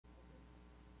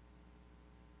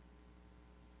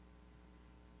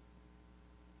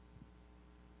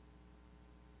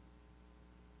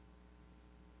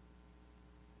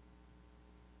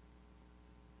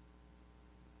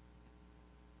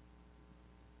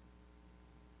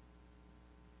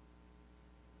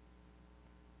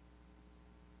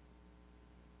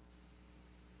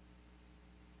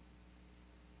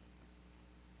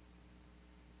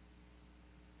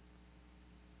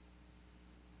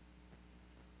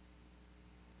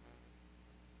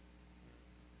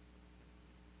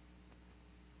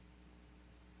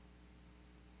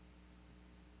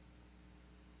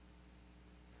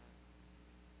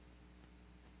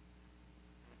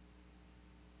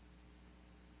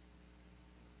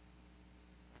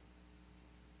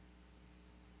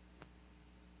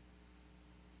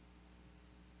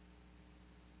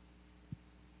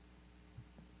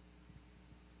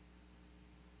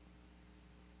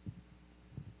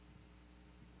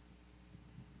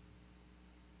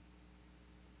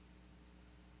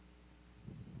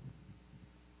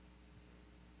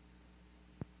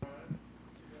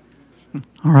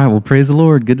All right, well, praise the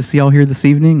Lord. Good to see y'all here this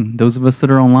evening. Those of us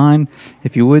that are online,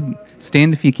 if you would,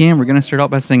 stand if you can. We're going to start out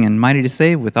by singing Mighty to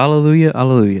Save with Alleluia,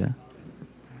 Alleluia.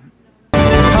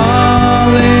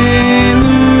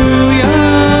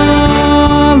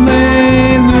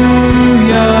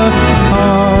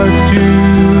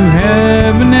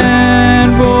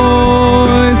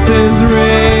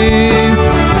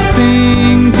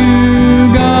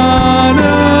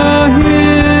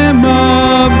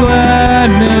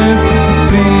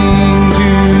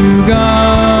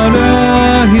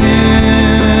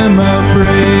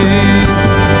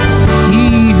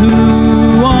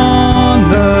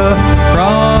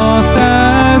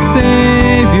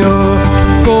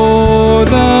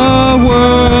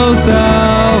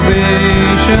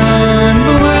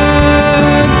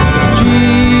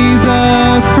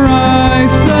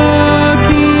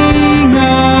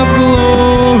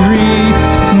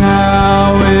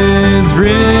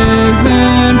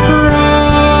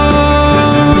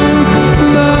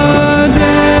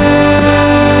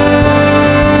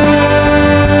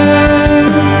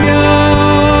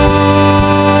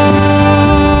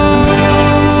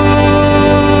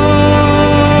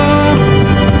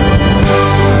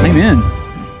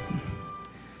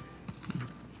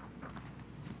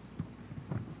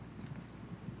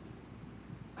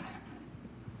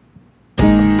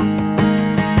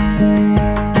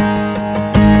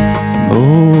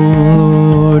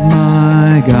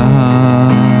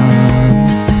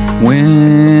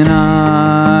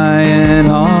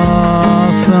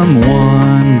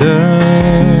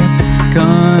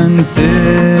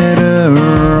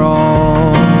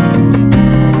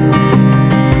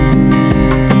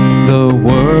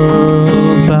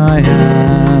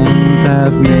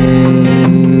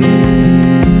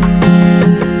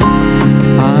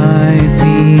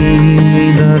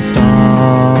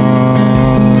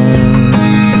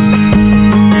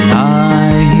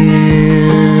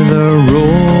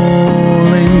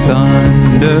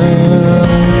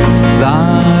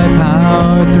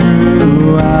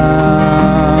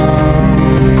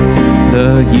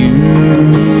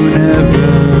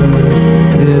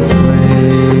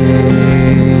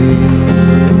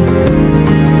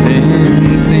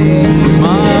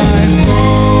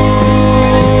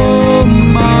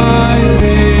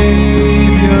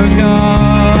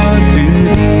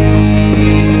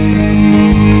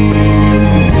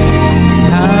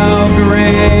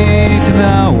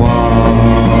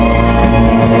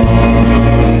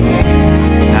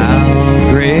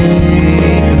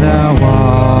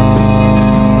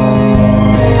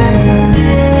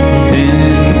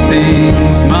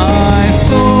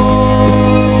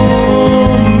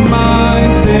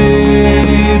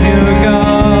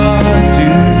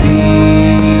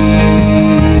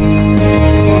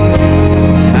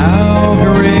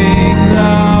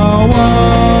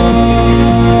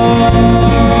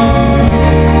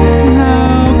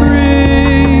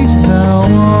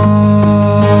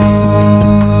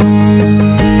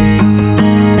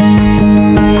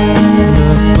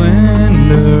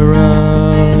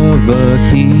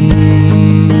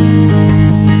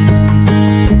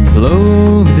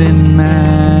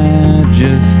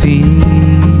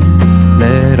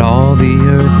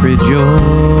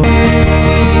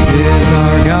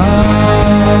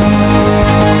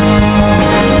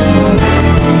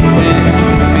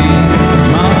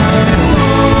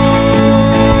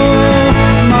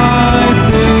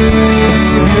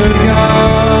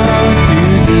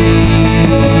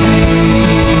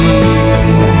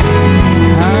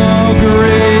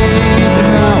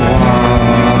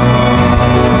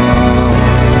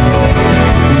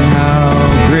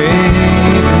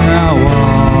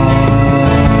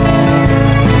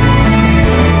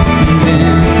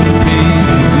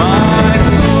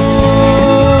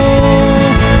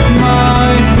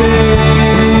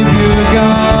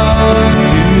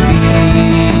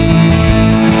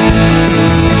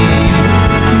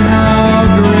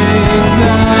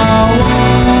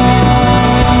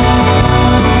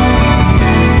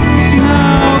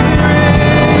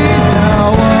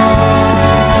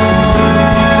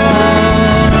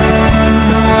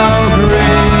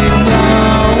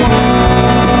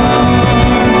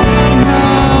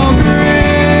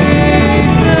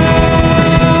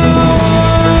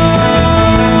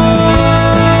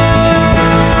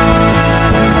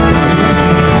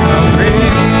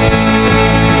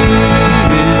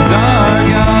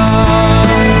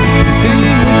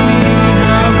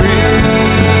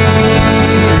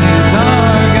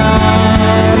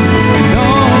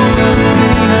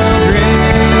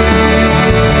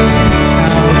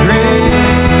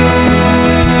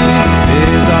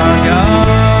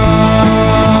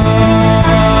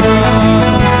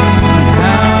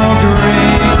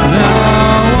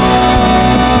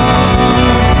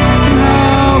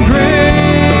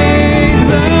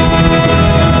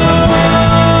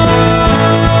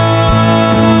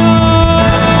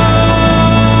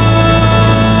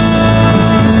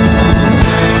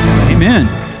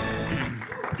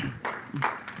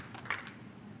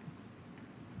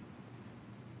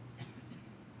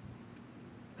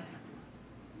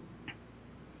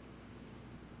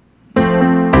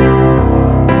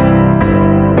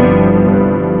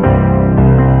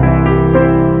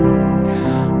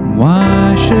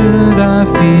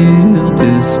 feel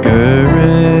discouraged?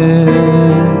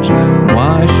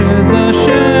 Why should the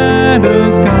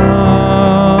shadows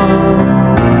come?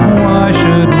 Why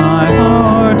should my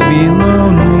heart be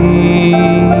lonely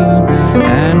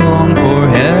and long for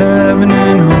heaven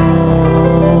and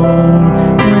home?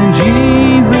 When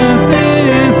Jesus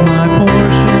is my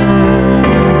portion,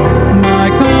 my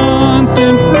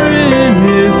constant friend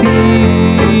is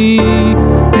He.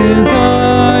 His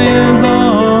eye is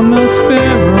on the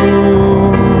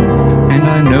sparrow, and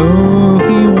I know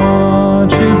He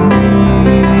watches me.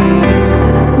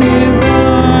 His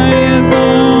eye is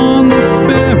on the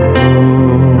sparrow,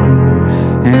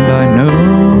 and I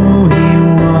know He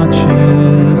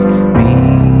watches me.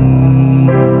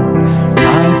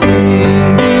 I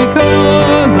sing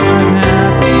because I'm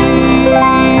happy.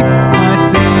 I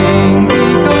sing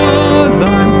because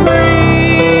I'm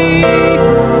free.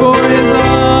 For His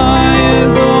eye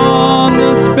is on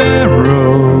the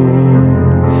sparrow,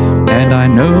 and I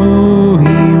know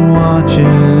He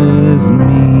watches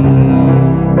me.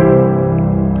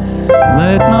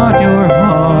 Let not your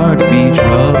heart be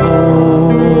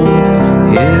troubled.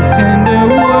 His tender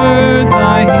words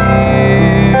I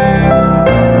hear,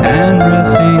 and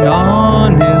resting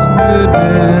on His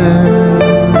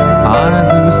goodness, I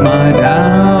lose my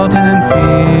doubt and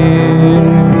fear.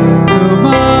 Go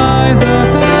by the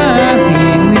path He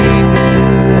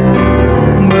leadeth,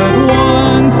 but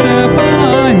one step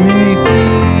I may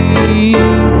see.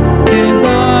 His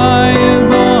eye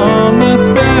is on the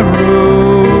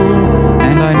sparrow,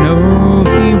 and I know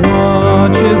He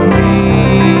watches me.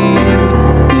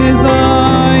 His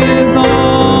eye is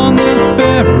on the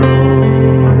sparrow,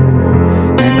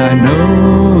 and I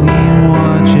know He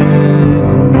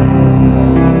watches me.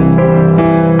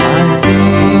 I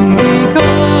sing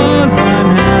because I'm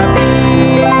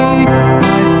happy.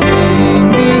 I sing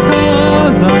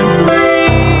because I'm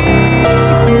free.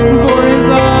 For His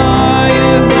eye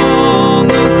is on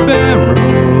the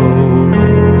sparrow,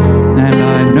 and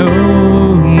I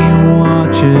know He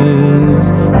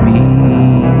watches me.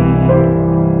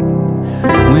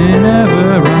 Whenever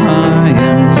I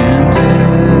am tempted,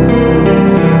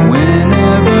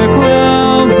 whenever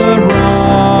clouds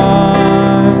arise,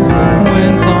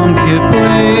 when songs give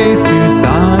place to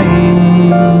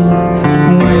sighing,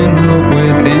 when hope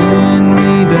within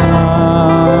me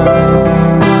dies,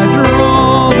 I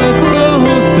draw the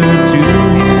closer to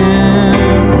Him.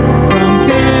 From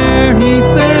care He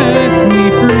sets me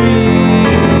free.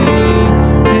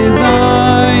 His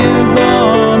eye is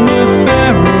on the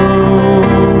sparrow,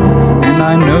 and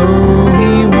I know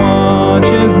He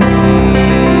watches me.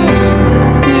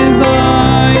 His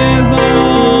eye is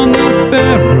on the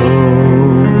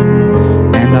sparrow,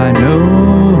 and I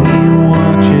know He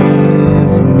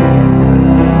watches me.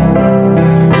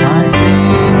 I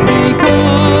sing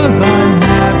because I'm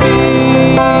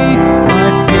happy.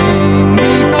 I sing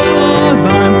because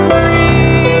I'm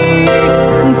free.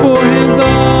 For His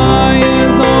eye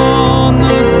is on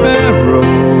the sparrow,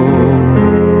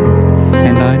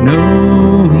 and I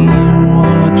know He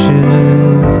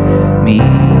watches me.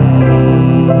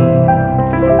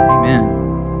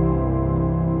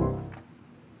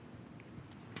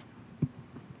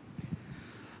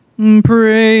 Amen.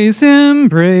 Praise Him,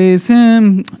 praise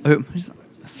Him. Oh,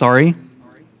 sorry.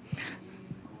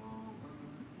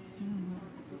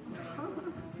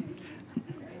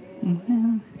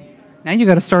 Now you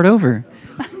got to start over.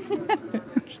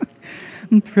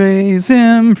 Praise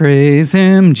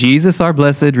Him, Jesus our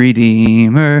blessed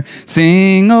Redeemer.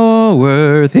 Sing, O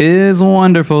earth, His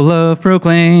wonderful love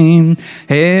proclaim.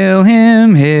 Hail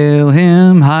Him,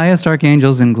 highest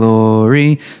archangels in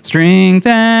glory. Strength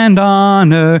and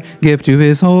honor give to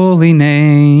His holy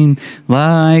name.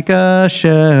 Like a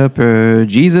shepherd,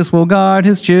 Jesus will guard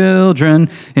His children.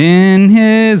 In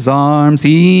His arms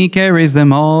He carries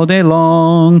them all day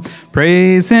long.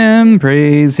 Praise Him,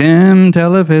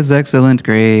 tell of His excellent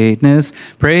greatness.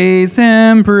 Praise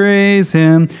Him,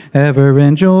 ever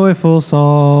in joyful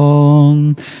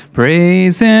song.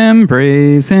 Praise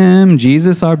Him,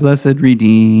 Jesus our blessed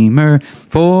Redeemer.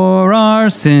 For our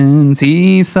sins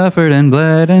He suffered and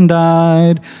bled and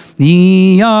died.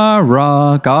 He our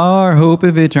rock, our hope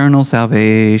of eternal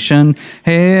salvation.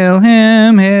 Hail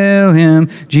Him,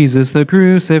 Jesus the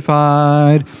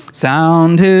crucified.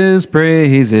 Sound His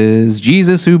praises,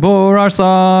 Jesus who bore our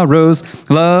sorrows.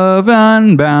 Love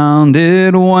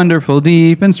unbounded, wonderful,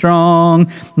 deep, and strong.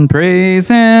 Praise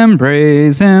Him,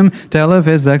 tell of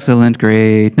His excellent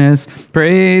greatness.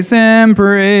 Praise Him,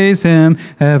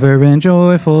 ever in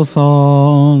joyful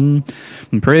song.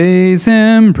 Praise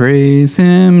him,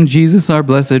 Jesus our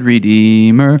blessed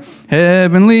Redeemer.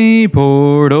 Heavenly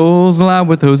portals loud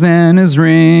with hosannas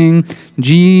ring.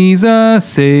 Jesus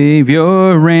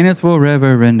Savior reigneth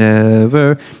forever and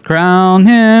ever. Crown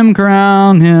him,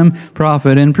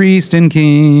 prophet and priest and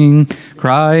king.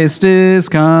 Christ is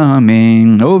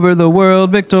coming, over the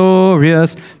world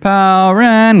victorious. Power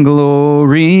and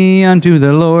glory unto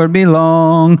the Lord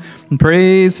belong.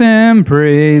 Praise him,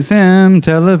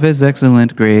 tell of his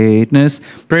excellent greatness.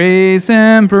 Praise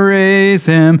him,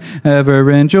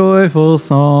 ever in joyful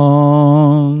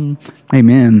song.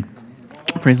 Amen.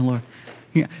 Praise the Lord.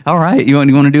 Yeah. All right, you want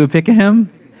to do a pick of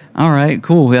him? All right,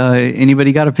 cool.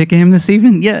 Anybody got a pick of him this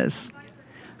evening? Yes.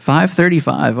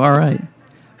 535, all right.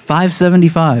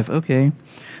 575, okay.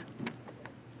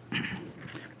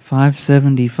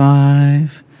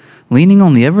 575. Leaning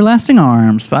on the everlasting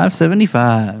arms,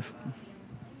 575.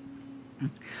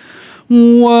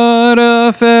 What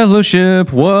a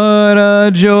fellowship, what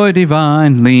a joy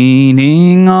divine,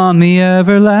 leaning on the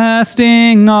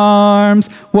everlasting arms.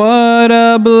 What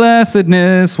a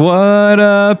blessedness, what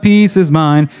a peace is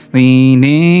mine,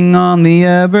 leaning on the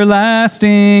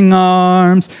everlasting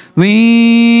arms.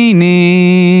 Leaning,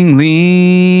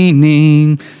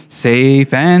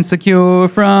 safe and secure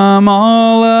from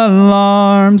all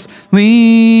alarms.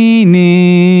 Leaning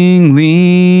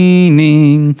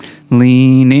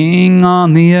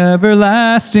on the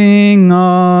everlasting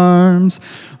arms.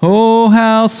 Oh,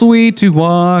 how sweet to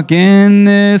walk in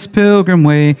this pilgrim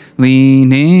way,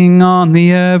 leaning on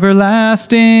the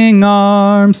everlasting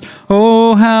arms.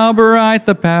 Oh, how bright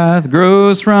the path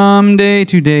grows from day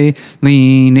to day,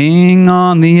 leaning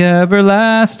on the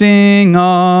everlasting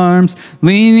arms.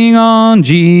 Leaning on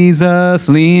Jesus,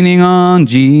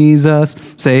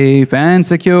 safe and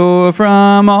secure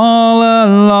from all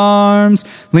alarms.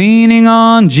 Leaning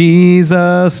on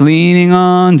Jesus, leaning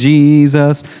on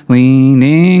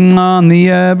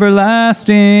the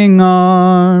everlasting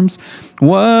arms.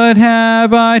 What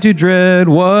have I to dread?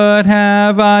 What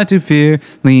have I to fear?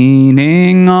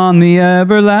 Leaning on the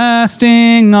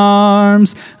everlasting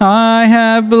arms. I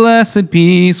have blessed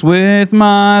peace with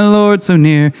my Lord so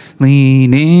near.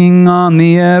 Leaning on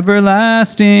the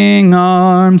everlasting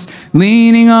arms.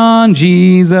 Leaning on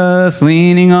Jesus,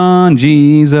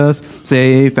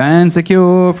 safe and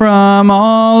secure from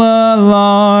all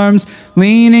alarms.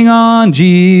 Leaning on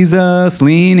Jesus,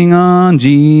 leaning on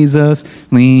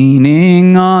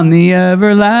the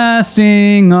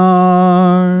everlasting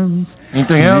arms.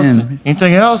 Anything Amen. else?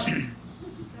 Anything else?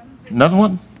 Another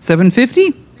one?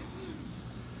 750?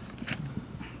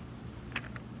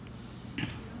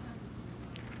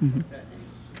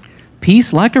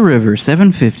 Peace like a river,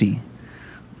 750.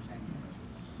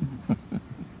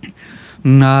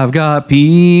 I've got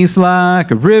peace like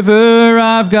a river,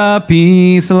 I've got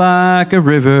peace like a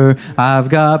river, I've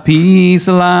got peace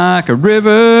like a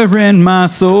river in my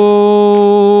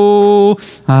soul.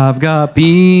 I've got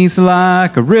peace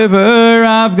like a river,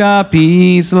 I've got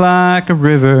peace like a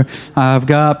river, I've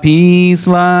got peace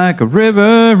like a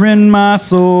river in my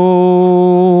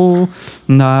soul.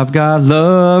 I've got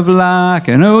love like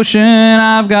an ocean,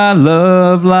 I've got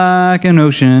love like an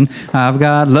ocean, I've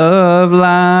got love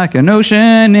like an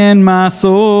ocean in my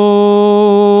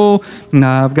soul.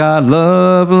 I've got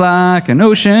love like an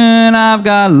ocean, I've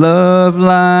got love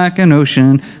like an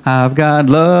ocean, I've got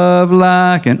love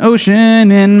like an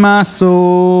ocean in my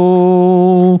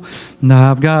soul.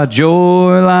 I've got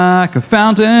joy like a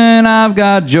fountain, I've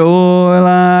got joy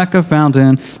like a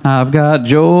fountain, I've got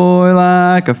joy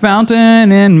like a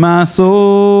fountain in my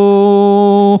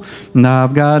soul.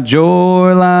 I've got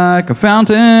joy like a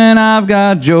fountain, I've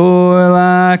got joy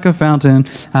like a fountain,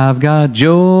 I've got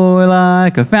joy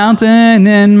like a fountain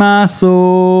in my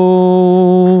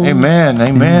soul. Amen,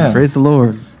 amen. Praise the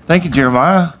Lord. Thank you,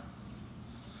 Jeremiah.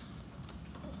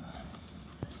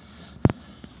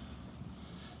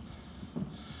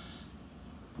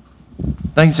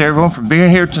 Thanks, everyone, for being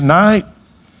here tonight.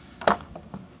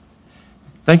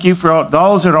 Thank you for all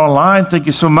those that are online. Thank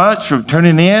you so much for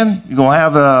tuning in. You're going to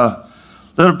have a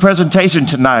little presentation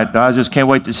tonight. I just can't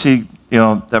wait to see,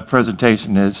 that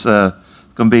presentation. It's going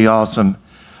to be awesome.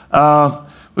 We're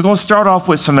going to start off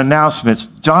with some announcements.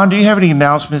 John, do you have any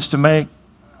announcements to make?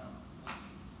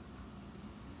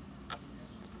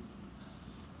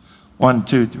 1,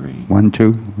 2, 3. 1,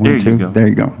 2, 1, There 2. you go. There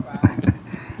you go.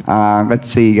 Let's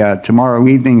see, tomorrow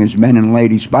evening is Men and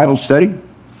Ladies Bible Study.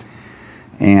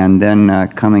 And then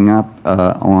coming up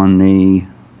on the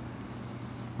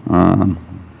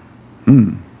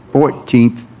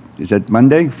 14th, is that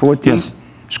Monday, 14th? Yes.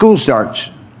 School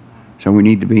starts. So we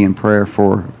need to be in prayer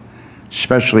for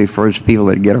especially for those people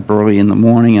that get up early in the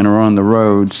morning and are on the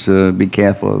roads, be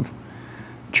careful of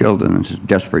children. It's a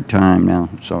desperate time now,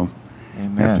 so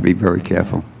Amen. you have to be very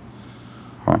careful.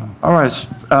 All right,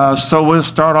 so we'll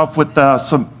start off with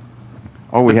some...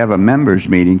 Oh, we have a members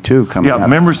meeting too coming up. Yeah,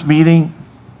 members meeting.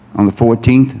 On the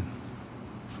 14th.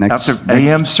 After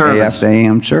AM service. After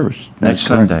AM service. Next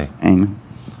Sunday. Amen.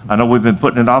 I know we've been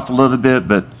putting it off a little bit,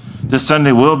 but this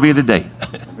Sunday will be the date.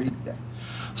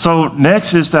 So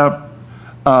next is the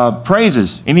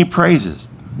praises. Any praises?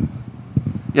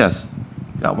 Yes,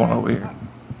 got one over here.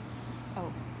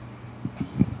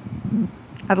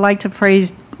 I'd like to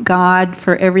praise God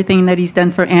for everything that he's done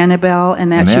for Annabelle,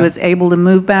 and that Amen. she was able to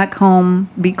move back home,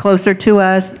 be closer to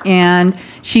us, and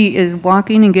she is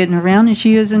walking and getting around, and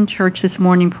she is in church this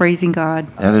morning praising God.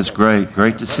 That is great.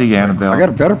 Great to see you, Annabelle. I got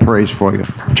a better praise for you.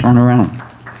 Turn around.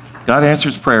 God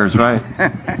answers prayers, right?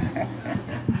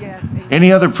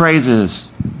 Any other praises?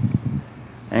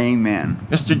 Amen.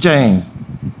 Mr. James.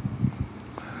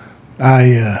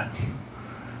 I'd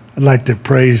like to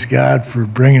praise God for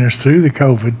bringing us through the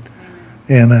COVID.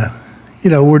 And,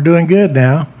 we're doing good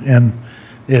now. And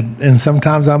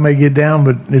sometimes I may get down,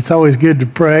 but it's always good to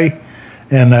pray.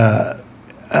 And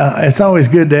it's always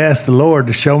good to ask the Lord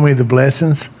to show me the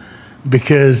blessings,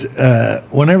 because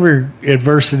whenever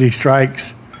adversity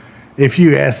strikes, if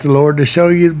you ask the Lord to show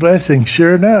you the blessings,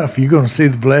 sure enough, you're going to see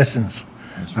the blessings.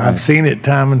 Right. I've seen it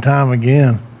time and time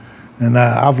again. And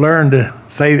I've learned to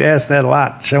ask that a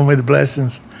lot, show me the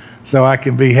blessings, so I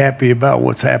can be happy about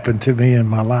what's happened to me in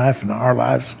my life and our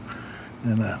lives.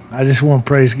 And I just want to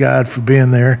praise God for being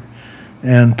there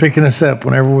and picking us up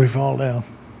whenever we fall down.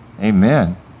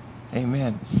 Amen.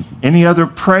 Amen. Any other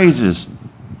praises?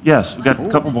 Yes, we got a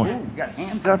couple more. We got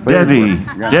hands up. Debbie.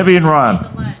 Yeah. Debbie and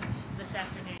Ron. Lunch this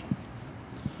afternoon.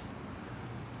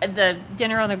 The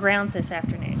dinner on the grounds this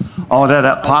afternoon. Oh,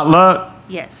 that potluck?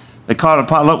 Yes. They call it a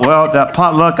potluck. Well, that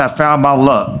potluck, I found my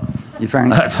luck. You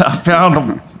found I found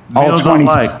them. all Meals 20, I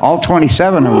like. all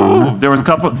 27 of them. Huh? There was a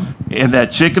couple, and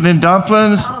that chicken and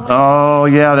dumplings. Oh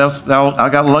yeah, I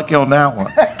got lucky on that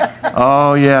one.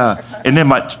 Oh yeah, and then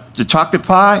the chocolate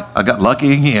pie, I got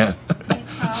lucky again.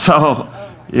 So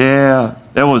yeah,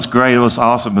 that was great. It was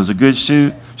awesome. It was a good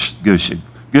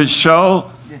good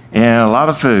show, and a lot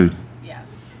of food. Yeah.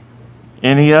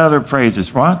 Any other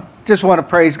praises, Ron? Just want to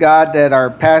praise God that our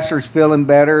pastor's feeling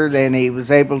better, and he was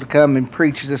able to come and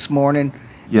preach this morning.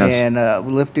 Yes. And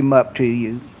we lift him up to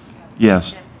you.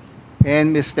 Yes.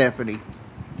 And Miss Stephanie.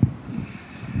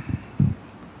 I'm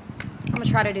going to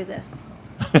try to do this.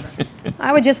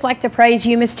 I would just like to praise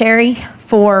you, Miss Terry,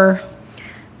 for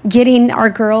getting our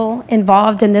girl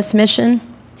involved in this mission.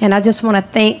 And I just want to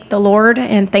thank the Lord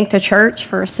and thank the church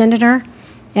for sending her.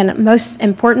 And most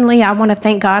importantly, I want to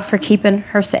thank God for keeping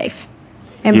her safe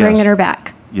and Yes. bringing her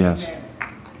back. Yes.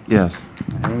 Yes.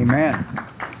 Amen.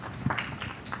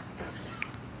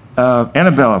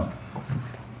 Annabella.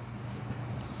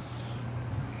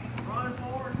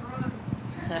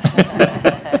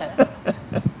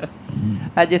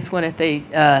 I just want to say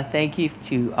thank you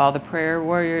to all the prayer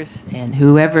warriors, and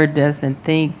whoever doesn't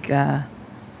think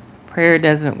prayer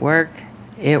doesn't work,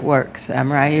 it works.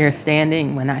 I'm right here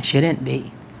standing when I shouldn't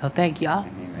be. So thank y'all.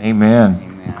 Amen.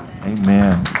 Amen.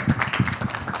 Amen.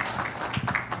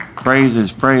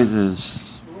 Praises,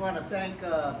 praises. We want to thank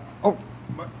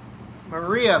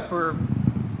Maria for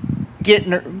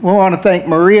getting her. We want to thank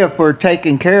Maria for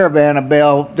taking care of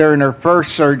Annabelle during her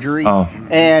first surgery. Oh.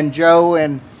 And Joe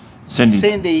and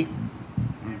Cindy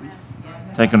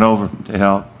taking over to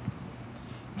help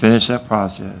finish that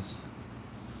process.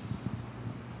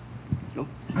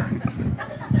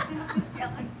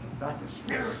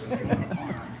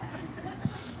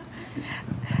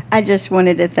 I just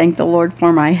wanted to thank the Lord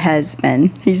for my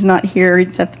husband. He's not here.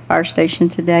 He's at the fire station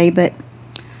today, but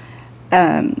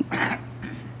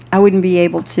I wouldn't be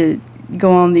able to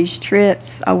go on these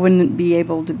trips. I wouldn't be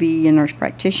able to be a nurse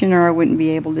practitioner. I wouldn't be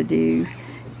able to do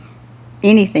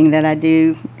anything that I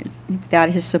do without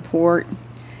his support.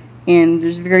 And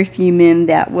there's very few men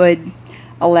that would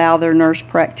allow their nurse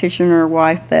practitioner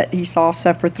wife that he saw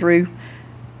suffer through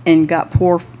and got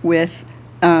poor with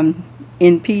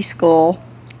in P school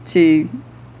to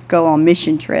go on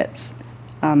mission trips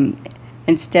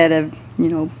instead of,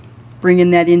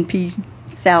 bringing that NP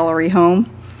salary home.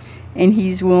 And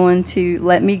he's willing to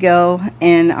let me go,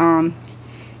 and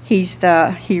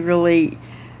he really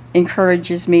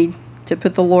encourages me to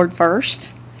put the Lord first,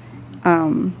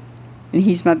 and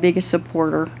he's my biggest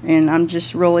supporter, and I'm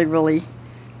just really, really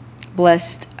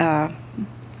blessed to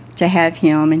have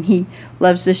him, and he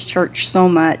loves this church so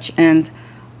much, and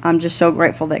I'm just so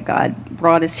grateful that God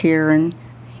brought us here, and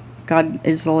God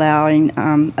is allowing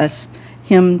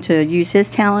him to use his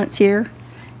talents here,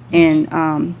 and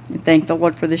thank the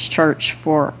Lord for this church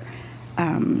for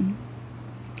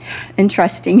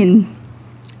entrusting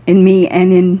in me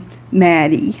and in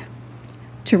Maddie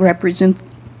to represent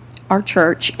our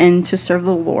church and to serve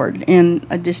the Lord in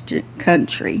a distant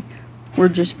country. We're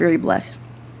just very blessed.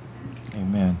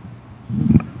 Amen.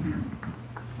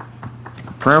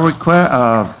 Prayer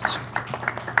request.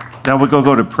 Now we're going to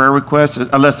go to prayer requests,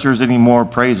 unless there's any more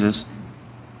praises.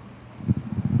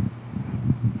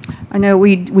 I know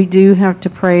we do have to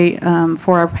pray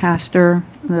for our pastor,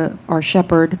 our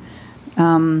shepherd.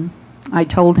 I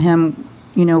told him,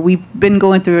 you know, we've been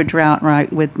going through a drought,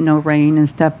 right, with no rain and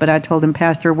stuff, but I told him,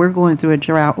 Pastor, we're going through a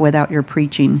drought without your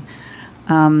preaching.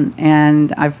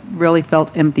 And I've really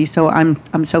felt empty, so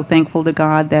I'm so thankful to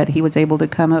God that he was able to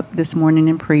come up this morning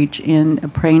and preach,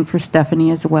 and praying for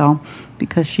Stephanie as well,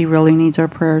 because she really needs our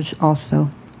prayers also.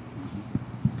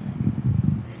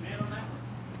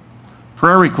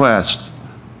 Prayer request.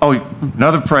 Oh,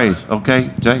 another praise.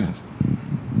 Okay, James.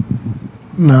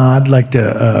 No, I'd like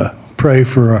to pray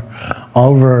for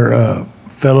all of our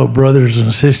fellow brothers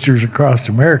and sisters across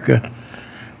America.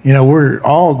 You know, we're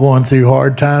all going through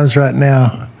hard times right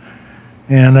now,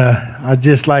 and I'd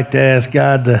just like to ask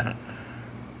God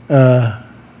to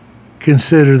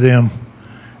consider them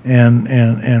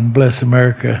and bless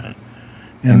America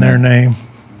in their name.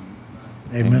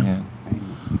 Amen.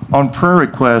 On prayer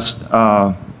request,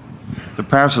 the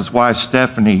pastor's wife,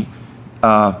 Stephanie,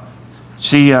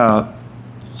 she had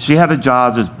a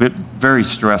job that's been very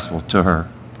stressful to her,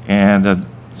 and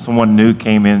someone new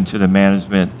came into the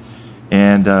management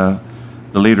and the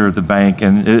leader of the bank,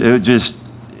 and it just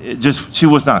she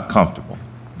was not comfortable,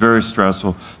 very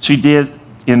stressful. She did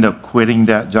end up quitting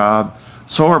that job.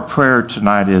 So our prayer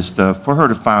tonight is for her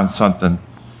to find something,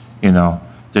 you know,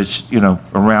 that's, you know,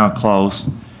 around close,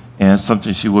 and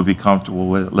something she would be comfortable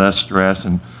with, less stress,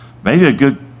 and maybe a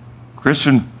good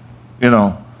Christian, you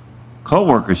know,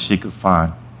 co-worker she could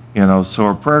find, you know. So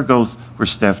our prayer goes for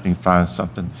Stephanie finds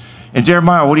something. And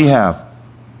Jeremiah, what do you have?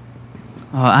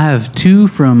 I have two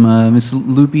from Miss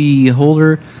Loopy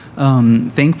Holder.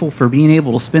 Thankful for being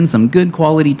able to spend some good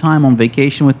quality time on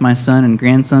vacation with my son and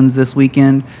grandsons this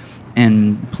weekend.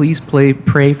 And please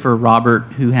pray for Robert,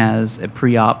 who has a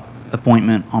pre-op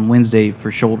appointment on Wednesday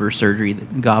for shoulder surgery,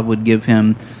 that God would give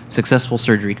him successful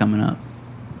surgery coming up.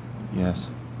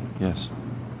 Yes, yes.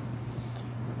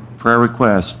 Prayer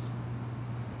request.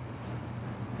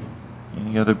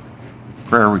 Any other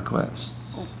prayer requests?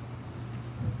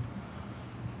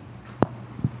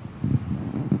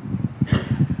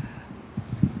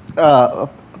 A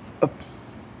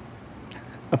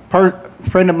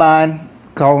friend of mine,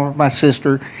 called my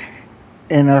sister,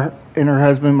 and her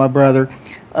husband, my brother,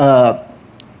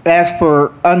 asked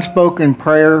for unspoken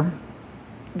prayer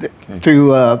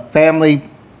through family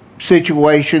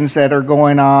situations that are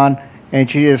going on, and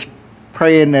she is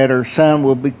praying that her son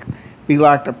will be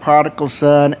like the prodigal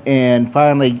son and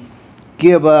finally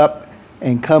give up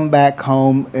and come back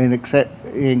home and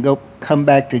come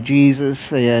back to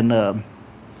Jesus, and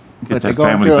Get that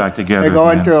family back together. They're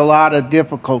going through a lot of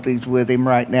difficulties with him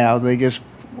right now. They just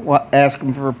ask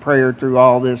him for prayer through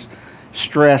all this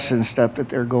stress and stuff that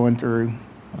they're going through.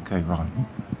 Okay, Ron.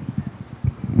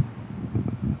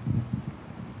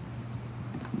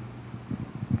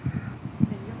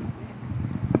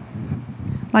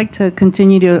 I'd like to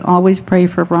continue to always pray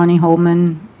for Ronnie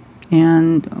Holman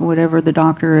and whatever the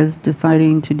doctor is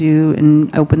deciding to do,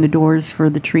 and open the doors for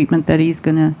the treatment that he's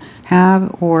going to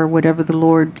have, or whatever the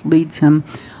Lord leads him.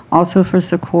 Also for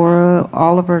Socorro,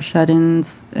 all of our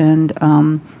shut-ins, and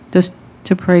just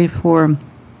to pray for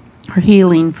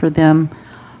healing for them.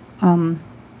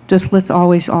 Just let's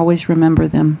always remember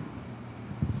them.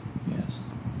 Yes.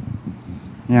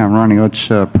 Yeah, Ronnie, let's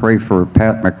pray for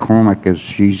Pat McCormick as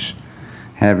she's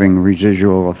having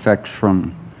residual effects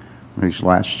from these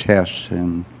last tests,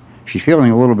 and she's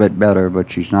feeling a little bit better, but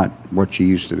she's not what she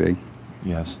used to be.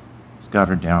 Yes, it's got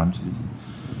her down. She's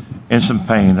in some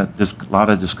pain, a lot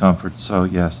of discomfort. So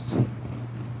yes.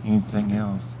 Anything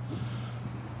else?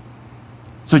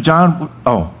 So John,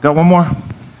 got one more?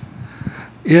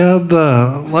 Yeah,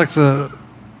 I'd like to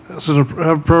have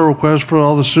a prayer request for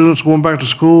all the students going back to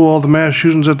school, all the mass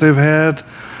shootings that they've had,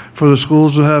 for the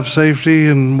schools to have safety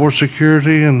and more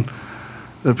security, and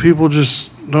that people just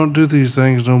don't do these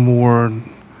things no more. And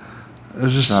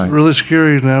it's just really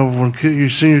scary now when you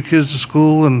send your kids to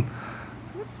school and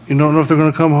you don't know if they're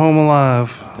going to come home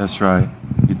alive. That's right.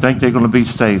 You think they're going to be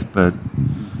safe, but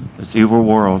it's evil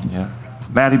world. Yeah.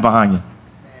 Maddie, behind you.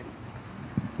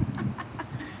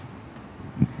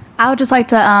 I would just like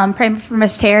to pray for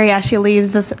Miss Terry as she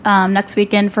leaves this next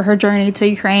weekend for her journey to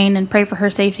Ukraine, and pray for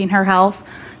her safety and her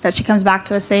health, that she comes back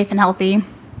to us safe and healthy.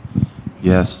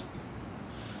 Yes.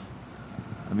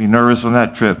 I'd be nervous on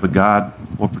that trip, but God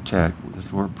will protect.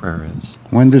 That's where prayer is.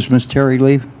 When does Miss Terry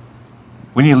leave?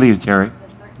 When you leave, Terry?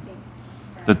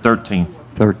 The 13th.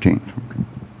 13th. Okay.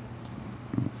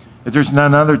 If there's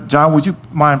none other, John, would you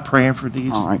mind praying for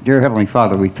these? All right. Dear Heavenly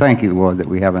Father, we thank you, Lord, that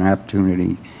we have an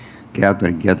opportunity to gather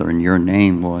together in your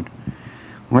name, Lord.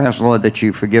 We ask, Lord, that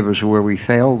you forgive us where we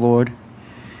fail, Lord.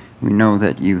 We know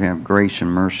that you have grace and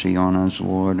mercy on us,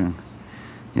 Lord, and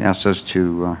you ask us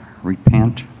to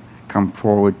repent, come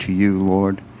forward to you,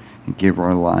 Lord, and give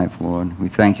our life, Lord. We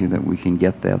thank you that we can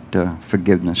get that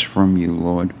forgiveness from you,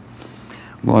 Lord.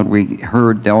 Lord, we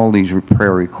heard all these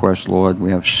prayer requests, Lord.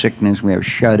 We have sickness, we have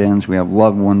shut-ins, we have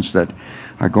loved ones that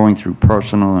are going through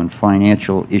personal and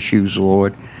financial issues,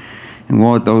 Lord. And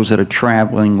Lord, those that are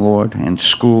traveling, Lord, and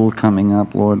school coming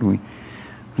up, Lord,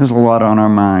 there's a lot on our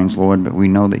minds, Lord, but we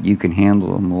know that you can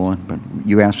handle them, Lord. But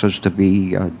you ask us to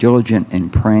be diligent in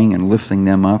praying and lifting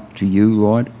them up to you,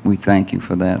 Lord. We thank you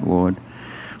for that, Lord.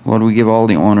 Lord, we give all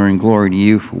the honor and glory to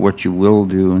you for what you will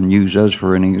do, and use us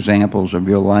for any examples of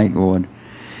your light, Lord.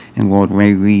 And Lord,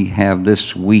 may we have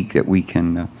this week that we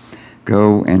can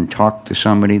go and talk to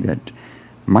somebody that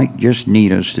might just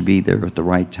need us to be there at the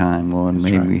right time, Lord.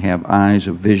 May we have eyes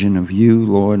of vision of you,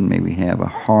 Lord. May we have a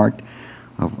heart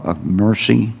of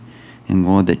mercy. And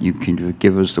Lord, that you can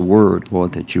give us the word,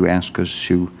 Lord, that you ask us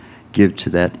to give to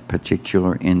that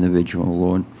particular individual,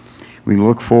 Lord. We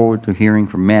look forward to hearing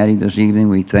from Maddie this evening.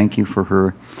 We thank you for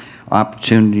her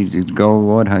opportunity to go,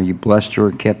 Lord, how you blessed her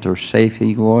and kept her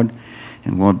safely, Lord.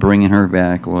 And Lord, bringing her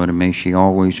back, Lord, and may she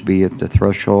always be at the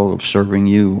threshold of serving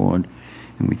you, Lord.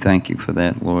 And we thank you for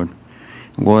that, Lord.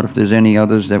 Lord, if there's any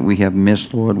others that we have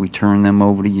missed, Lord, we turn them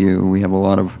over to you. We have a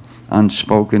lot of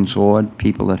unspokens, Lord,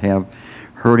 people that have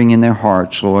hurting in their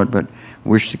hearts, Lord, but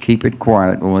wish to keep it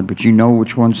quiet, Lord. But you know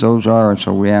which ones those are, and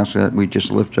so we ask that we just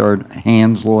lift our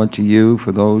hands, Lord, to you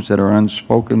for those that are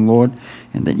unspoken, Lord,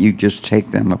 and that you just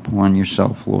take them upon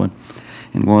yourself, Lord.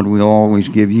 And Lord, we'll always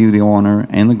give you the honor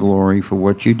and the glory for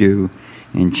what you do.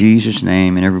 In Jesus'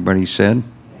 name, and everybody said,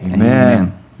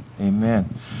 Amen. Amen.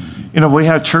 You know, we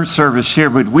have church service here,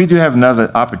 but we do have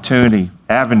another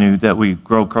avenue that we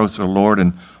grow closer to the Lord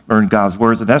and learn God's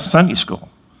words, and that's Sunday school.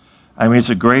 I mean, it's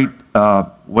a great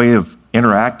way of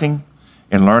interacting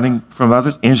and learning from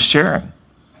others and sharing,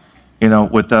 you know,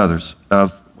 with others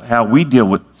of how we deal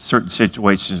with certain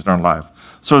situations in our life.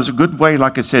 So it's a good way,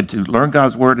 like I said, to learn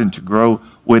God's word and to grow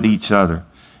with each other.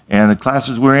 And the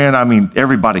classes we're in, I mean,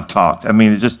 everybody talked. I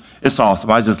mean, it's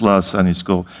awesome. I just love Sunday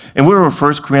school. And we were in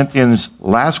 1 Corinthians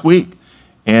last week,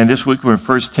 and this week we're in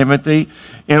 1 Timothy.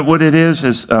 And what it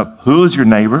is who is your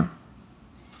neighbor?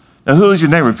 Now, who is your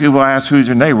neighbor? People ask, who's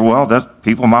your neighbor? Well, that's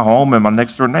people in my home and my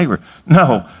next door neighbor.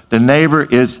 No, the neighbor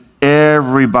is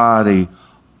everybody.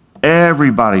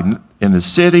 Everybody in the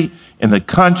city, in the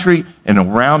country, and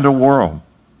around the world.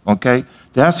 Okay?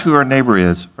 That's who our neighbor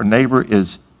is. Our neighbor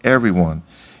is everyone.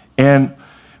 And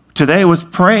today was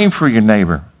praying for your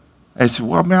neighbor. I said,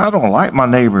 well, man, I don't like my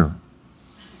neighbor.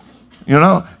 You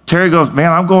know, Terry goes,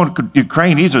 man, I'm going to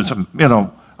Ukraine. These are some, you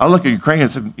know, I look at Ukraine and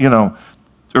say, you know,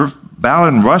 they're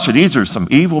battling Russia. These are some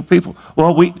evil people.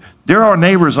 Well, they're our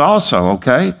neighbors also,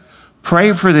 okay?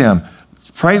 Pray for them.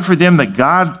 Pray for them that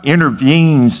God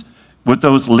intervenes with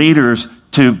those leaders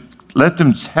to let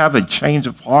them have a change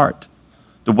of heart,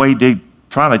 the way they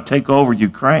trying to take over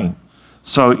Ukraine.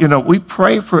 So, you know, we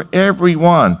pray for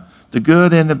everyone, the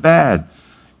good and the bad.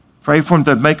 Pray for them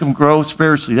to make them grow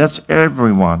spiritually. That's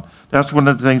everyone. That's one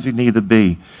of the things we need to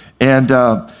be. And,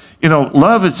 you know,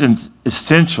 love is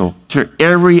essential to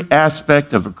every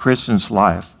aspect of a Christian's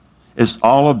life. It's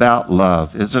all about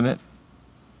love, isn't it?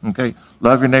 Okay,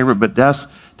 love your neighbor, but that's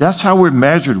how we're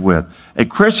measured with. A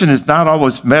Christian is not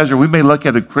always measured. We may look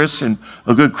at a good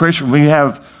Christian, we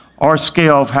have our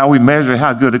scale of how we measure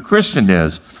how good a Christian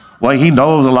is. Well, he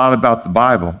knows a lot about the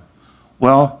Bible.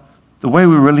 Well, the way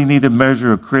we really need to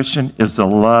measure a Christian is the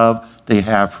love they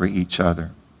have for each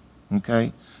other.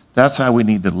 Okay? That's how we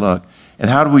need to look. And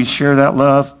how do we share that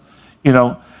love? You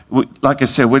know, like I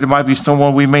said, there might be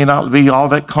someone we may not be all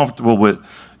that comfortable with.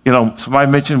 You know,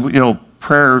 somebody mentioned, you know,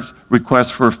 prayer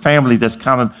requests for a family that's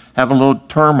kind of having a little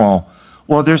turmoil.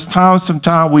 Well,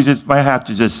 sometimes we just might have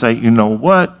to just say, you know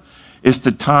what? It's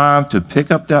the time to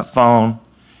pick up that phone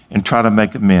and try to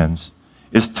make amends.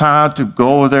 It's time to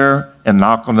go over there and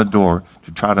knock on the door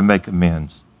to try to make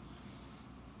amends.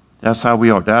 That's how we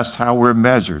are. That's how we're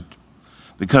measured.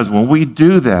 Because when we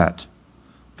do that,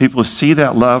 people see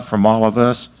that love from all of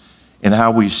us and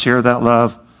how we share that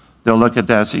love. they'll look at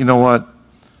that and say, you know what?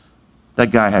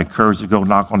 That guy had courage to go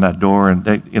knock on that door, and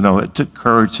it took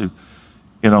courage to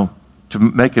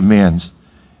make amends.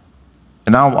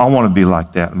 And I want to be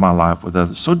like that in my life with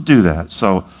others. So do that.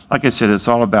 So, like I said, it's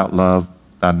all about love,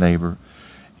 thy neighbor.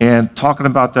 And talking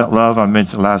about that love I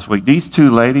mentioned last week, these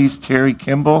two ladies, Terry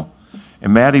Kimball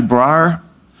and Maddie Breyer,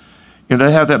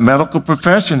 they have that medical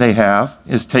profession they have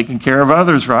is taking care of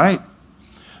others, right?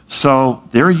 So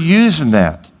they're using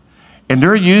that. And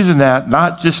they're using that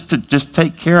not just to just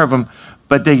take care of them,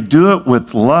 but they do it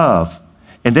with love.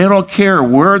 And they don't care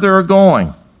where they're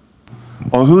going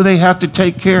or who they have to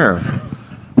take care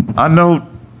of. I know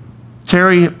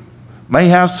Terry may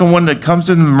have someone that comes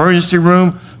in the emergency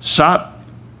room,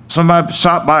 somebody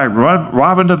shot by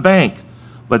robbing the bank,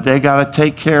 but they got to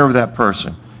take care of that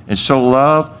person and show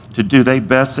love to do their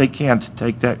best they can to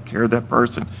take that care of that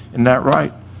person. Isn't that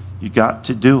right? You got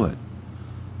to do it.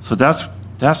 So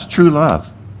that's true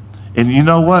love. And you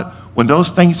know what? When those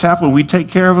things happen, when we take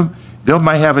care of them, they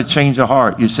might have a change of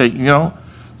heart. You say,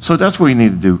 so that's what you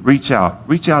need to do. Reach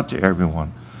out to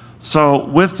everyone. So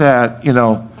with that,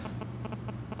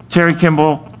 Terry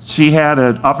Kimball, she had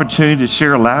an opportunity to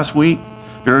share last week.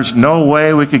 There's no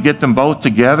way we could get them both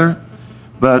together.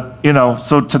 But,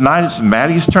 so tonight it's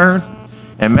Maddie's turn.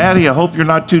 And Maddie, I hope you're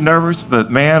not too nervous,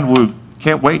 but man, we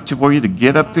can't wait for you to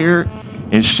get up here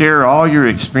and share all your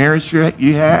experience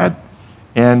you had.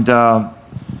 And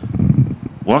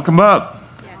welcome up.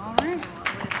 Yeah. All right.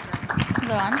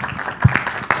 Hold on.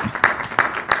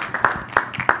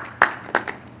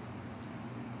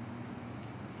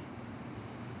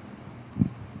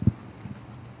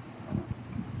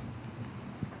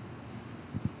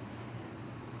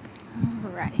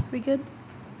 Alrighty, we good?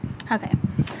 Okay.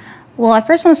 Well, I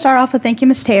first want to start off with thank you,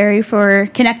 Ms. Terry, for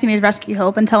connecting me with Rescue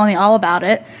Hope and telling me all about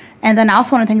it. And then I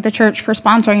also want to thank the church for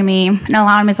sponsoring me and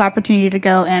allowing me this opportunity to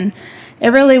go. And it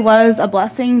really was a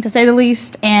blessing, to say the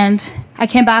least. And I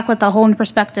came back with a whole new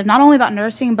perspective, not only about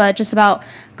nursing, but just about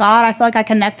God. I feel like I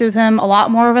connected with him a lot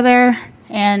more over there.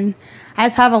 And I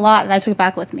just have a lot that I took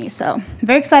back with me. So I'm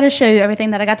very excited to show you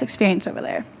everything that I got to experience over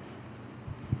there.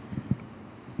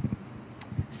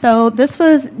 So this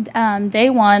was day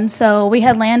one. So we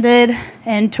had landed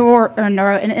in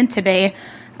Entebbe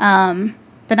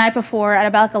the night before at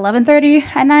about 11:30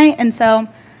 at night. And so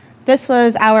this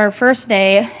was our first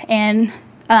day. And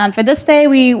for this day,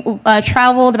 we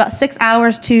traveled about 6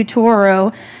 hours to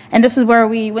Truro. And this is where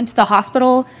we went to the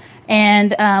hospital.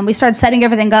 And we started setting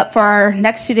everything up for our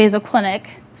next 2 days of clinic.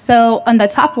 So on the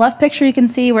top left picture, you can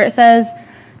see where it says,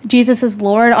 Jesus is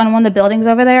Lord on one of the buildings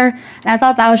over there. And I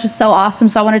thought that was just so awesome,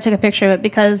 so I wanted to take a picture of it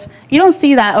because you don't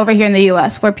see that over here in the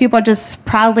U.S. where people are just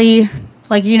proudly,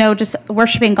 just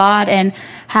worshiping God and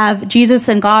have Jesus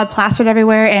and God plastered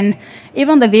everywhere. And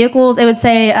even on the vehicles, it would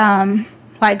say,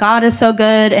 God is so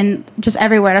good and just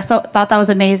everywhere. I thought that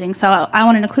was amazing, so I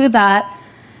wanted to include that.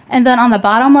 And then on the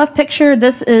bottom left picture,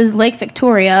 this is Lake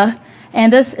Victoria.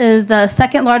 And this is the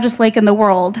second largest lake in the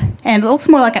world. And it looks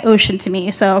more like an ocean to me,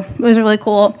 so it was really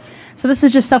cool. So this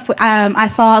is just stuff I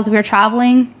saw as we were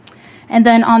traveling. And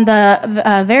then on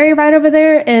the very right over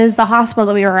there is the hospital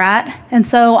that we were at. And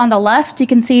so on the left, you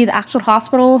can see the actual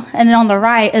hospital. And then on the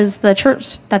right is the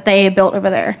church that they built over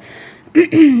there.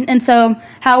 And so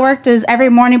how it worked is every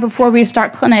morning before we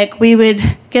start clinic, we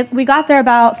got there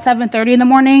about 7:30 in the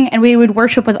morning, and we would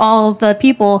worship with all the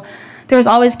people. There was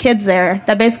always kids there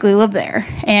that basically lived there.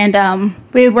 And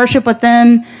we would worship with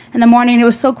them in the morning. It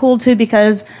was so cool, too,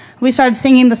 because we started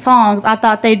singing the songs. I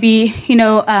thought they'd be,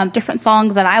 different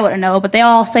songs that I wouldn't know, but they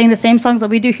all sang the same songs that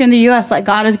we do here in the U.S., like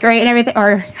God is great and everything,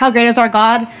 or how great is our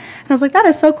God. And I was like, that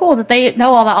is so cool that they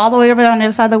know all that all the way over there on the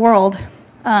other side of the world.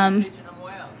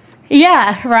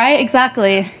 Yeah, right,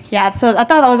 exactly. Yeah, so I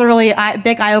thought that was a really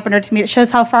big eye-opener to me. It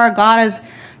shows how far God has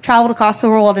traveled across the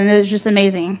world, and it is just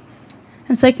amazing.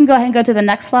 And so you can go ahead and go to the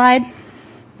next slide.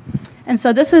 And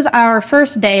so this is our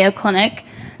first day of clinic.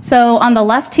 So on the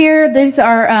left here, these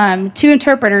are 2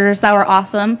 interpreters that were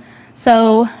awesome.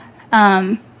 So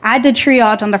I did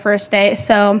triage on the first day.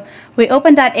 So we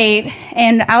opened at 8,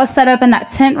 and I was set up in that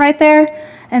tent right there.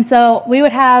 And so we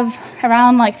would have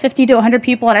around 50 to 100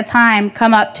 people at a time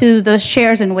come up to those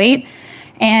chairs and wait.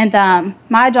 And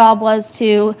my job was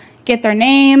to get their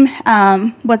name,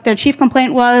 what their chief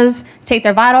complaint was, take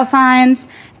their vital signs,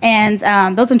 and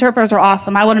those interpreters are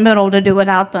awesome. I wouldn't have been able to do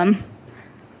without them.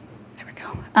 There we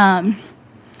go.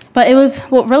 But it was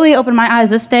what really opened my eyes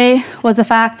this day was the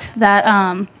fact that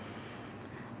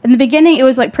in the beginning, it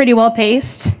was like pretty well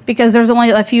paced because there was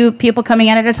only a few people coming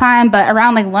in at a time. But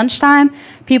around like lunchtime,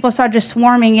 people started just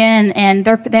swarming in, and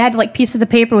they had like pieces of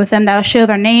paper with them that would show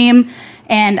their name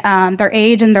and their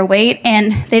age and their weight.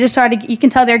 And they just started. You can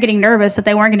tell they were getting nervous that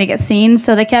they weren't going to get seen.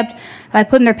 So they kept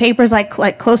putting their papers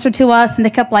like closer to us, and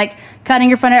they kept like cutting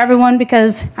in front of everyone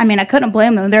because I mean I couldn't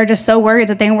blame them. They were just so worried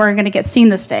that they weren't going to get seen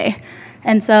this day.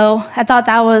 And so I thought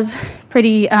that was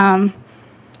pretty.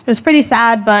 It was pretty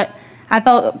sad, but I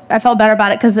felt better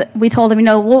about it because we told them, you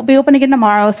know, we'll be open again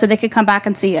tomorrow so they could come back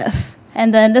and see us.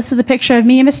 And then this is a picture of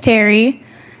me and Miss Terry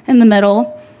in the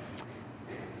middle.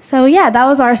 So yeah, that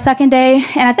was our second day.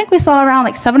 And I think we saw around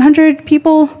like 700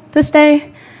 people this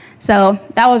day. So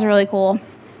that was really cool.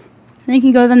 And you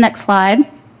can go to the next slide.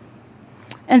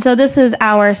 And so this is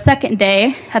our second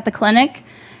day at the clinic.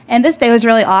 And this day was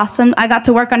really awesome. I got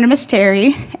to work under Miss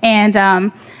Terry.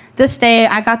 And this day,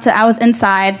 I was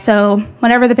inside, so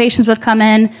whenever the patients would come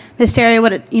in, Ms. Terry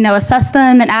would, you know, assess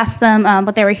them and ask them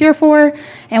what they were here for.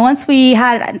 And once we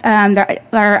had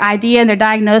their ID and their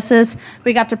diagnosis,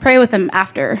 we got to pray with them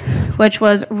after, which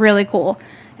was really cool.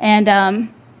 And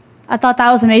I thought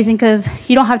that was amazing because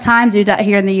you don't have time to do that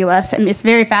here in the U.S. I mean, it's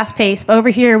very fast-paced. But over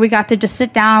here, we got to just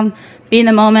sit down, be in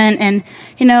the moment, and,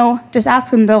 you know, just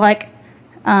ask them to, like,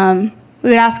 we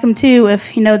would ask them, too,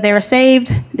 if, you know, they were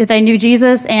saved, if they knew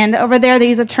Jesus. And over there, they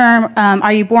use a term,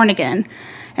 are you born again?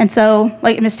 And so,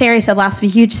 like Ms. Terry said last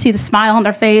week, you just see the smile on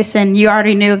their face, and you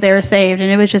already knew if they were saved.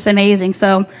 And it was just amazing.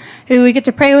 So we get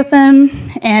to pray with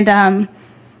them, and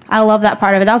I love that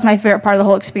part of it. That was my favorite part of the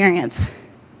whole experience.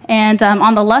 And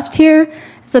on the left here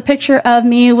is a picture of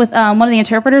me with one of the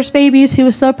interpreter's babies who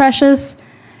was so precious.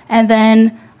 And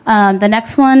then the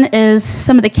next one is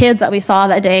some of the kids that we saw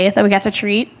that day that we got to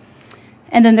treat.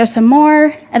 And then there's some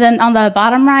more. And then on the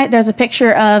bottom right, there's a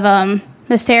picture of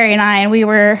Miss Terry and I, and we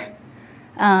were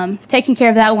taking care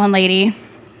of that one lady.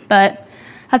 But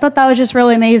I thought that was just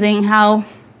really amazing how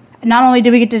not only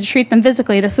did we get to treat them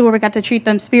physically, this is where we got to treat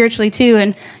them spiritually too,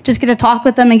 and just get to talk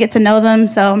with them and get to know them.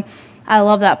 So I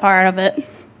love that part of it.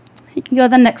 You can go to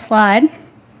the next slide.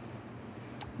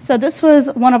 So this was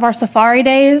one of our safari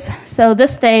days. So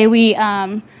this day we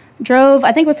drove,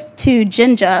 I think it was to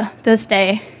Jinja this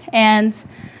day. And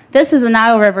this is the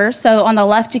Nile River. So on the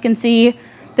left, you can see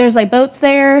there's like boats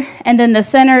there. And then the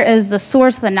center is the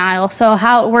source of the Nile. So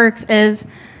how it works is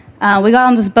we got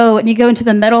on this boat, and you go into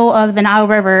the middle of the Nile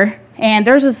River. And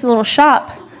there's this little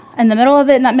shop in the middle of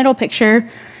it, in that middle picture.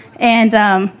 And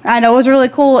I know what was really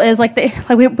cool is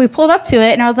we pulled up to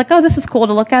it, and I was like, oh, this is cool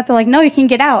to look at. They're like, no, you can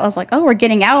get out. I was like, oh, we're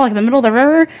getting out, like in the middle of the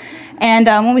river. And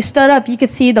when we stood up, you could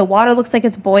see the water looks like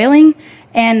it's boiling.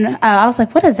 And I was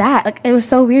like, what is that? Like, it was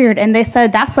so weird. And they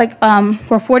said that's like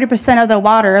where 40% of the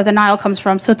water of the Nile comes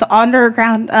from. So it's an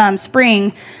underground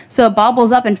spring. So it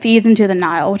bubbles up and feeds into the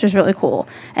Nile, which is really cool.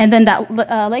 And then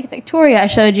that Lake Victoria I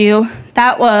showed you,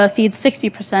 that feeds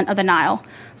 60% of the Nile.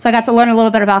 So I got to learn a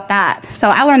little bit about that. So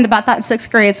I learned about that in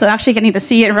 6th grade. So actually getting to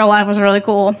see it in real life was really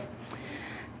cool.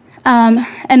 And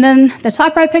then the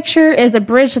top right picture is a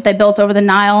bridge that they built over the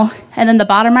Nile. And then the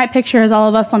bottom right picture is all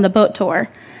of us on the boat tour.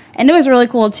 And it was really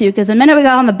cool, too, because the minute we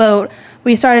got on the boat,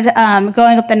 we started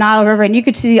going up the Nile River, and you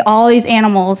could see all these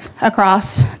animals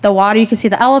across the water. You could see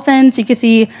the elephants. You could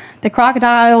see the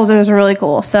crocodiles. It was really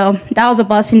cool. So that was a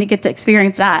blessing to get to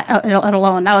experience that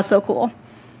alone. That was so cool.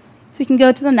 So you can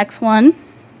go to the next one.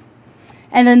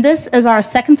 And then this is our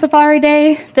second safari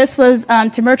day. This was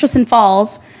to Murchison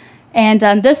Falls. And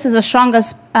this is the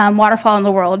strongest waterfall in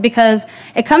the world because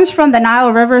it comes from the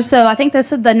Nile River. So I think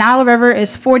the Nile River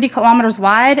is 40 kilometers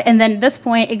wide. And then at this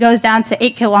point, it goes down to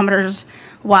 8 kilometers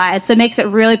wide. So it makes it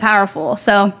really powerful.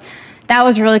 So that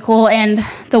was really cool. And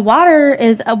the water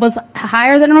was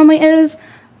higher than it normally is.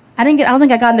 I don't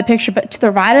think I got in the picture, but to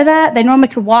the right of that, they normally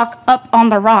could walk up on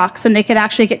the rocks and they could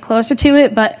actually get closer to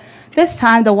it. But this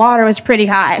time, the water was pretty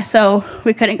high, so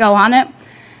we couldn't go on it.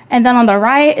 And then on the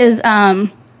right is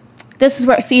this is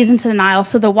where it feeds into the Nile.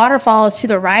 So the waterfall is to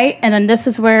the right, and then this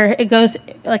is where it goes,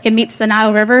 like it meets the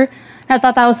Nile River. And I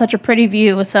thought that was such a pretty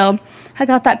view. So I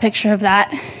got that picture of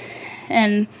that,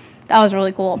 and that was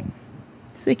really cool.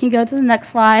 So you can go to the next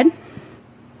slide.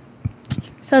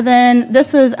 So then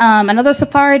this was another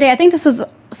safari day. I think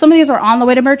some of these are on the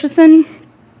way to Murchison.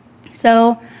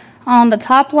 So on the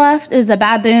top left is a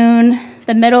baboon.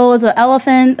 The middle is an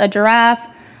elephant, a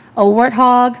giraffe, a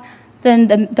warthog. Then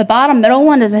the bottom middle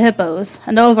one is a hippos,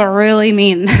 and those are really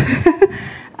mean.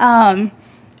 What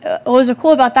was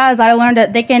cool about that is that I learned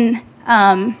that they can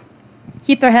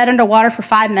keep their head underwater for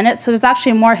 5 minutes, so there's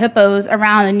actually more hippos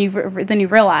around than you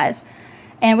realize.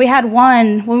 And we had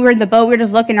one, when we were in the boat, we were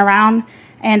just looking around,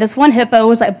 And this one hippo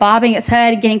was like bobbing its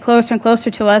head, getting closer and closer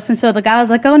to us. And so the guy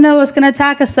was like, "Oh no, it's going to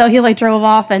attack us." So he like drove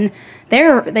off, and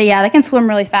they can swim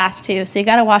really fast too. So you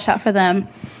got to watch out for them.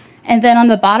 And then on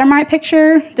the bottom right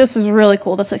picture, this was really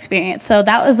cool, this experience. So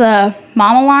that was a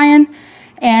mama lion.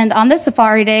 And on this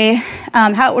safari day,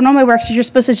 how it normally works is you're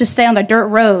supposed to just stay on the dirt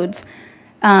roads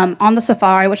on the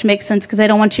safari, which makes sense because they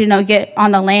don't want you to get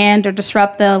on the land or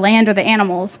disrupt the land or the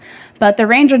animals. But the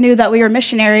ranger knew that we were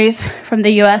missionaries from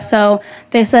the U.S., so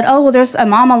they said, "Oh, well, there's a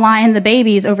mama lion, the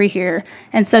baby's over here."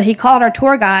 And so he called our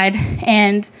tour guide,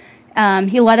 and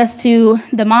he led us to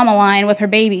the mama lion with her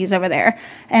babies over there.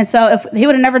 And so if he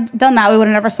would have never done that, we would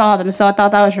have never saw them. So I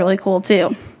thought that was really cool,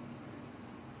 too.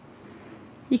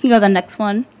 You can go to the next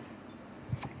one.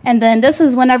 And then this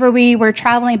is whenever we were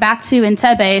traveling back to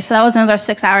Entebbe, so that was another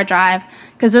 6-hour drive,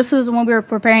 because this was when we were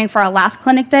preparing for our last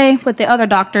clinic day with the other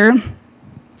doctor.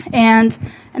 And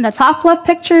in the top left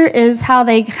picture is how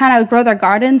they kind of grow their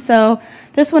garden. So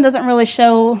this one doesn't really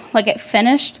show like it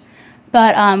finished,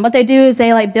 but what they do is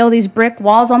they like build these brick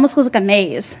walls, almost looks like a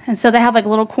maze. And so they have like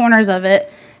little corners of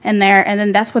it in there, and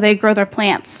then that's where they grow their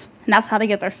plants. And that's how they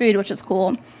get their food, which is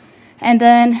cool. And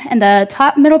then in the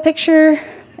top middle picture,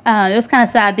 it was kind of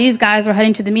sad. These guys were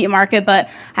heading to the meat market, but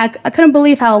I couldn't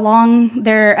believe how long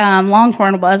their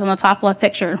longhorn was on the top left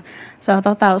picture. So I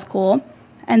thought that was cool.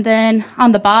 And then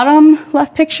on the bottom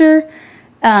left picture,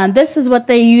 this is what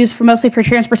they use mostly for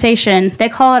transportation. They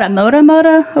call it a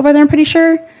moda over there, I'm pretty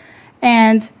sure.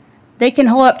 And they can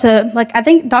hold up to, like, I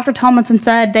think Dr. Tomlinson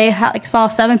said they saw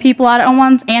 7 people on it on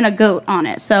once and a goat on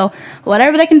it. So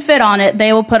whatever they can fit on it,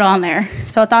 they will put on there.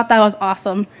 So I thought that was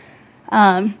awesome.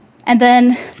 And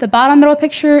then the bottom middle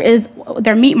picture is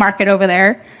their meat market over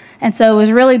there. And so it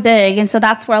was really big. And so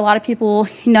that's where a lot of people,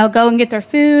 go and get their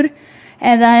food.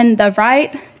 And then the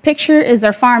right picture is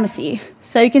their pharmacy.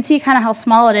 So you can see kind of how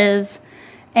small it is.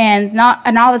 And not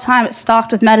all the time it's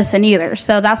stocked with medicine either.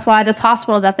 So that's why this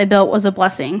hospital that they built was a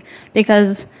blessing,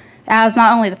 because it has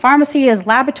not only the pharmacy, it has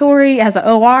laboratory, it has an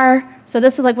OR. So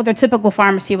this is like what their typical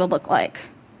pharmacy would look like.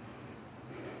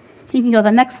 You can go to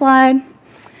the next slide.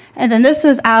 And then this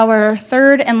is our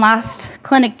third and last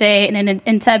clinic day in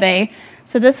Entebbe.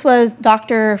 So this was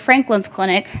Dr. Franklin's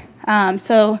clinic.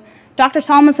 So Dr.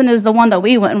 Tomlinson is the one that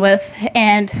we went with,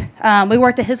 and we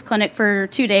worked at his clinic for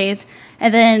 2 days.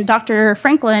 And then Dr.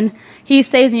 Franklin, he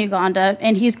stays in Uganda,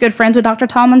 and he's good friends with Dr.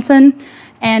 Tomlinson.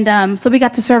 And so we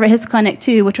got to serve at his clinic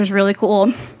too, which was really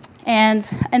cool. And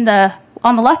on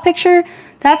the left picture,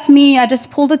 that's me. I just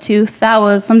pulled a tooth. That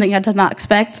was something I did not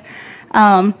expect.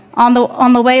 On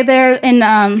the way there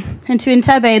into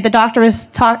Entebbe, the doctor was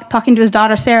talking to his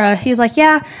daughter Sarah. He's like,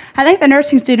 "Yeah, I think the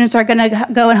nursing students are gonna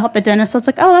go and help the dentist." So it's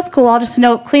like, "Oh, that's cool. I'll just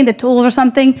clean the tools or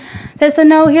something." They said,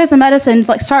 "No, here's the medicine.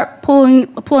 Like, start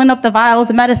pulling up the vials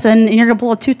of medicine, and you're gonna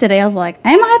pull a tooth today." I was like,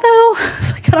 "Am I though?" I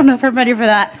was like, "I don't know if I'm ready for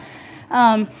that."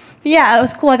 But yeah, it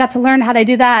was cool. I got to learn how they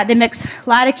do that. They mix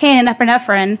lidocaine and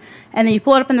epinephrine, and then you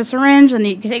pull it up in the syringe, and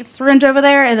then you take the syringe over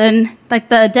there, and then like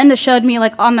the dentist showed me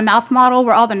like on the mouth model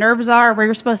where all the nerves are, where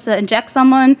you're supposed to inject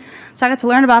someone. So I got to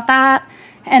learn about that.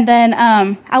 And then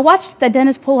I watched the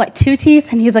dentist pull like 2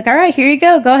 teeth, and he's like, "All right, here you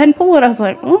go. Go ahead and pull it." I was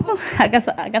like, "Oh, I guess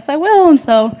I will." And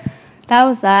so that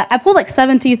was that. I pulled like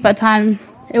 7 teeth by the time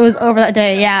it was over that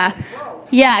day.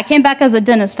 Yeah, I came back as a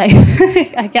dentist,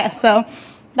 I guess. So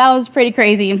that was pretty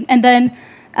crazy. And then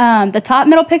the top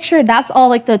middle picture, that's all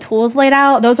like the tools laid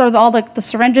out. Those are all like the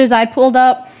syringes I pulled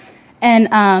up. And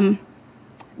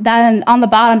then on the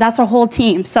bottom, that's our whole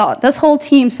team. So this whole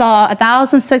team saw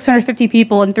 1,650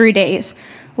 people in 3 days,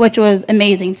 which was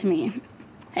amazing to me.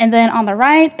 And then on the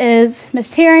right is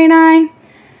Miss Terry and I.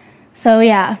 So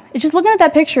yeah, just looking at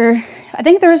that picture, I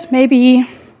think there's maybe,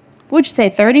 would you say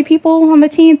 30 people on the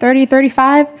team, 30,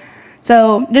 35?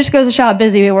 So it just goes to show how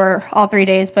busy we were all 3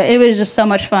 days, but it was just so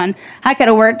much fun. I could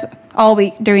have worked all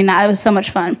week doing that. It was so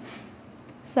much fun.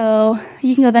 So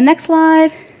you can go to the next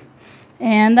slide,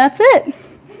 and that's it.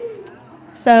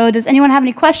 So does anyone have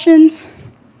any questions?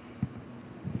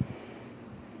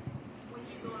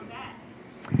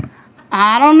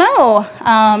 I don't know.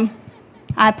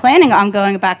 I'm planning on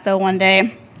going back, though, one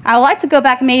day. I would like to go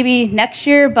back maybe next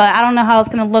year, but I don't know how it's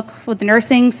going to look with the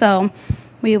nursing, so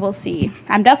we will see.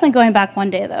 I'm definitely going back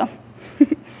one day, though.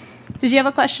 Did you have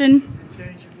a question? Did it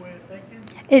change your way of thinking?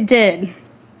 It did.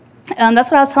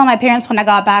 That's what I was telling my parents when I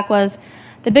got back, was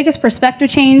the biggest perspective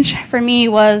change for me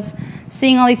was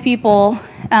seeing all these people,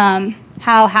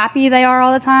 how happy they are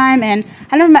all the time. And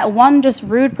I never met one just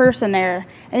rude person there.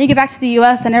 And you get back to the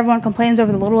U.S. and everyone complains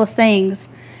over the littlest things.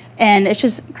 And it's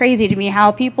just crazy to me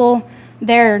how people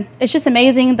it's just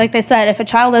amazing. Like they said, if a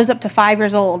child lives up to 5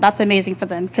 years old, that's amazing for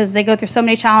them because they go through so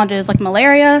many challenges like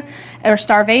malaria or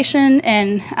starvation,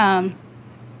 and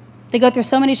they go through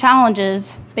so many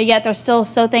challenges, but yet they're still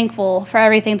so thankful for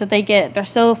everything that they get. They're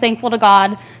so thankful to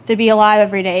God to be alive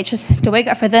every day. It's just to wake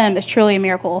up for them is truly a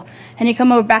miracle. And you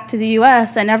come over back to the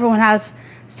U.S. and everyone has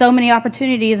so many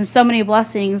opportunities and so many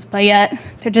blessings, but yet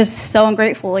they're just so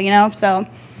ungrateful, you know? So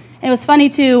and it was funny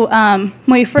too, when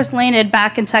we first landed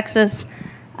back in Texas,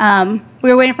 we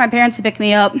were waiting for my parents to pick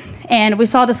me up, and we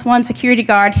saw this one security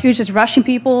guard. He was just rushing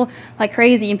people like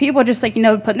crazy, and people were just like, you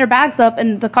know, putting their bags up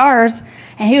in the cars,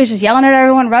 and he was just yelling at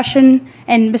everyone, rushing.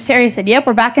 And Miss Terry said, "Yep,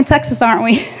 we're back in Texas, aren't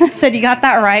we?" I said, "You got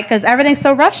that right, because everything's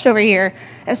so rushed over here.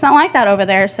 It's not like that over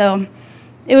there." So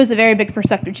it was a very big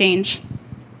perspective change.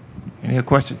 Any other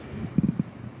questions?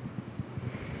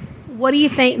 What do you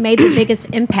think made the biggest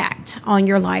impact on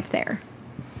your life there?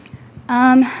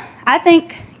 I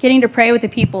think getting to pray with the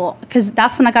people, because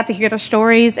that's when I got to hear their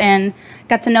stories and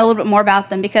got to know a little bit more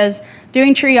about them. Because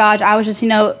during triage, I was just, you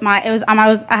know, I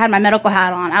had my medical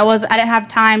hat on. I didn't have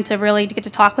time to really get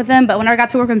to talk with them. But when I got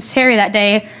to work with Miss Terry that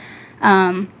day,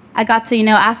 I got to, you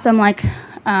know, ask them like,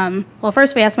 well,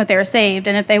 first we asked them if they were saved,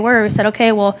 and if they were, we said,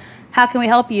 okay, well, how can we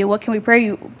help you? What can we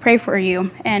pray for you?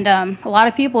 And a lot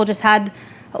of people just had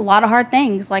a lot of hard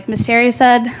things. Like Miss Terry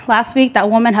said last week, that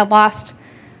woman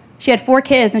she had 4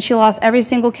 kids, and she lost every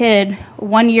single kid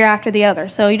 1 year after the other.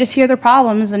 So you just hear their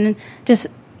problems, and just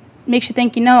makes you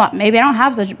think, you know, maybe I don't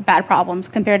have such bad problems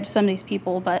compared to some of these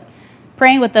people. But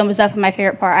praying with them was definitely my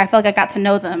favorite part. I feel like I got to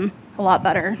know them a lot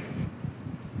better.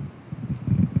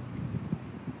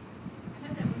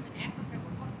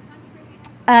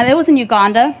 It was in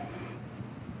Uganda.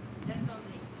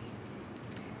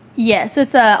 Yes,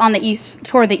 it's on the east,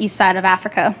 toward the east side of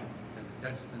Africa.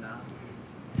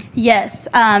 Yes.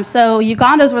 So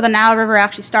Uganda is where the Nile River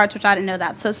actually starts, which I didn't know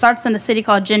that. So it starts in a city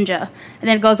called Jinja, and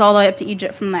then it goes all the way up to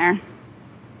Egypt from there.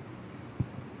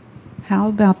 How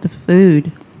about the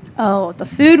food? Oh, the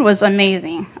food was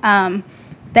amazing.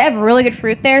 They have really good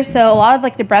fruit there. So a lot of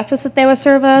like the breakfast that they would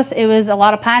serve us, it was a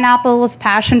lot of pineapples,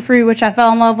 passion fruit, which I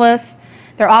fell in love with.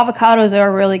 Their avocados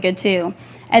are really good too.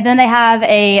 And then they have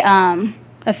a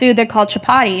food they're called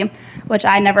chapati, which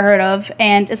I never heard of,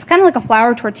 and it's kind of like a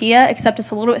flour tortilla, except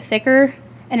it's a little bit thicker,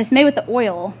 and it's made with the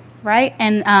oil, right?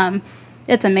 And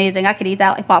it's amazing. I could eat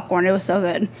that like popcorn. It was so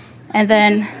good. And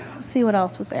then let's see what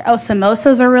else was there. Oh,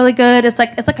 samosas are really good. It's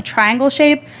like a triangle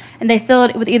shape, and they fill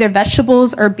it with either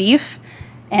vegetables or beef,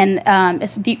 and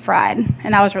it's deep fried,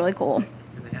 and that was really cool. Do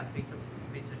they have pizza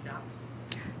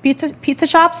shops? Pizza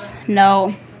shops?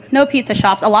 No pizza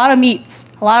shops. A lot of meats,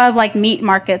 a lot of like meat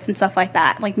markets and stuff like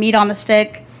that, like meat on the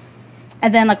stick.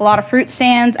 And then like a lot of fruit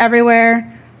stands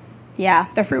everywhere. Yeah,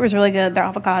 their fruit was really good. Their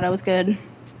avocado was good. Did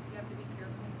you have to be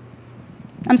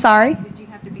careful? I'm sorry? Did you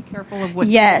have to be careful of what?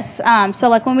 Yes. So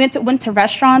like when we went to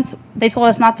restaurants, they told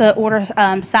us not to order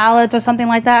salads or something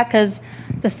like that because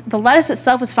the lettuce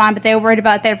itself was fine, but they were worried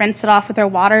about if they rinsed it off with their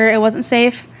water, it wasn't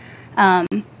safe.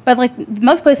 But like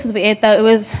most places we ate, though, it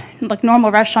was like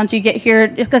normal restaurants you get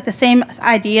here. It's like the same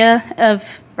idea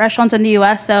of restaurants in the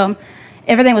U.S., so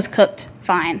everything was cooked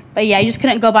fine. But yeah, you just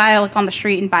couldn't go by like on the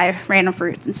street and buy random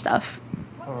fruits and stuff.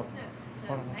 What was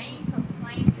the main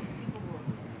complaint that people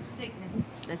were sickness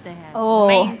that they had? Oh.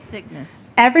 Main sickness.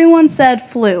 Everyone said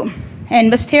flu,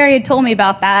 and Miss Terry had told me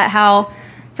about that. How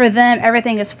for them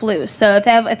everything is flu. So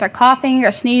if they're coughing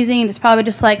or sneezing, it's probably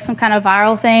just like some kind of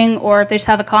viral thing, or if they just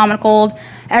have a common cold,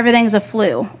 everything's a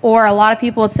flu. Or a lot of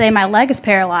people would say my leg is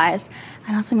paralyzed.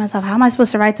 And I was thinking to myself, how am I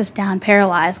supposed to write this down,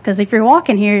 paralyzed? Because if you're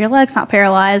walking here, your leg's not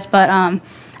paralyzed. But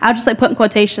I'll just like put in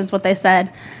quotations what they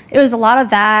said. It was a lot of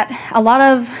that, a lot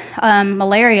of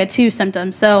malaria too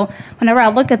symptoms. So whenever I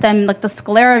look at them, like the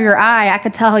sclera of your eye, I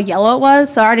could tell how yellow it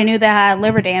was. So I already knew they had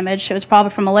liver damage. It was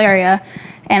probably from malaria.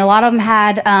 And a lot of them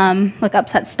had like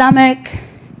upset stomach,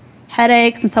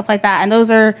 headaches, and stuff like that. And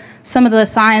those are some of the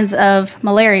signs of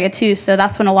malaria too. So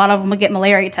that's when a lot of them would get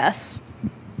malaria tests.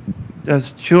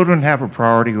 Does children have a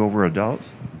priority over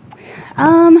adults?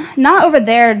 Not over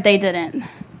there, they didn't.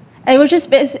 It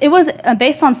was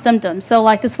based on symptoms. So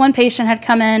like this one patient had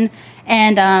come in,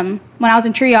 and when I was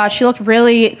in triage, she looked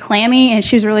really clammy and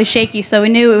she was really shaky. So we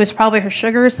knew it was probably her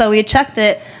sugar. So we had checked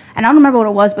it, and I don't remember what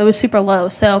it was, but it was super low.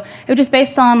 So it was just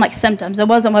based on like symptoms. It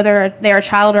wasn't whether they were a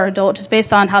child or adult, just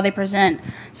based on how they present.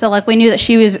 So like we knew that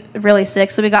she was really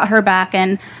sick, so we got her back,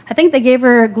 and I think they gave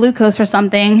her glucose or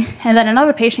something. And then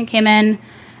another patient came in.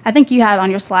 I think you had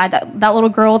on your slide that little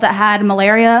girl that had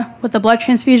malaria with the blood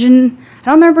transfusion. I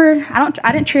don't remember. I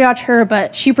didn't triage her,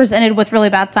 but she presented with really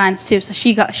bad signs too. So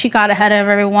she got ahead of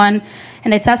everyone,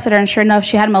 and they tested her, and sure enough,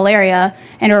 she had malaria,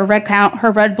 and her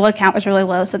red blood count was really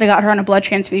low. So they got her on a blood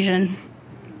transfusion. You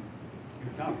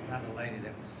were talking about a lady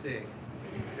that was sick,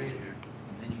 and you treated her,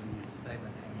 and then you used a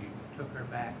statement, and you took her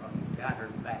back, or you got her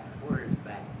back. Where is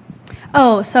back?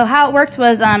 Oh, so how it worked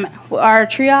was our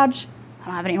triage. I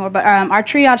don't have it anymore, but our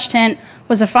triage tent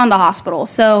was in front of the hospital.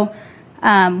 So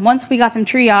once we got them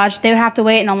triaged, they would have to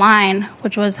wait in a line,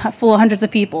 which was full of hundreds of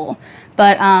people.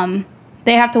 But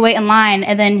they'd have to wait in line,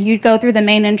 and then you'd go through the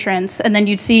main entrance, and then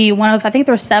you'd see I think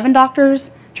there were 7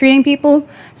 doctors treating people.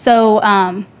 So,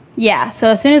 yeah, so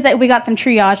as soon as we got them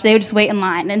triaged, they would just wait in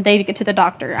line, and they'd get to the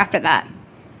doctor after that.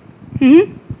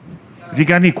 Mm-hmm. If you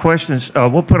got any questions,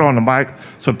 we'll put it on the mic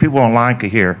so people online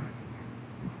can hear.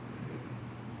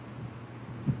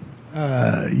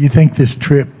 You think this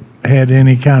trip had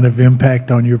any kind of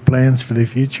impact on your plans for the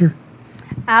future?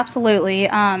 Absolutely.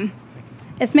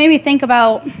 It's made me think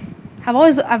about. I've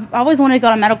always wanted to go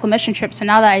on a medical mission trip. So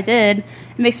now that I did, it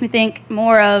makes me think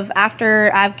more of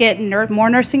after I've get more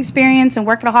nursing experience and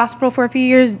work at a hospital for a few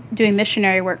years, doing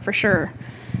missionary work for sure.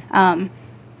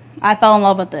 I fell in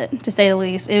love with it, to say the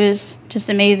least. It was just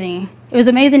amazing. It was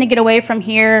amazing to get away from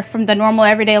here, from the normal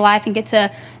everyday life, and get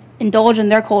to indulge in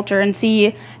their culture and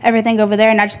see everything over there.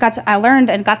 And I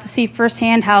learned and got to see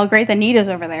firsthand how great the need is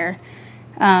over there.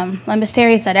 Like Miss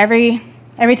Terry said, every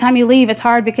time you leave, it's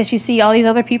hard because you see all these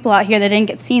other people out here that didn't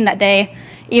get seen that day.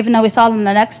 Even though we saw them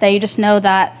the next day, you just know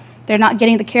that they're not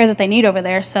getting the care that they need over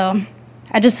there. So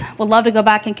I just would love to go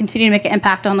back and continue to make an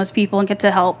impact on those people and get to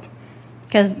help,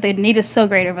 because the need is so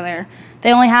great over there.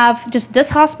 They only have just this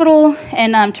hospital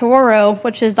and Tororo,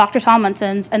 which is Dr.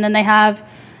 Tomlinson's, and then they have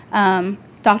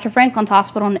Dr. Franklin's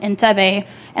hospital in Tebe.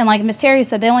 And like Ms. Terry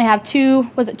said, they only have 2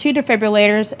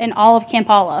 defibrillators in all of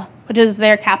Kampala, which is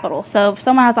their capital. So if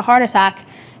someone has a heart attack,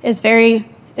 they're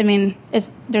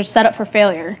set up for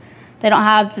failure. They don't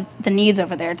have the needs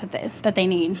over there that they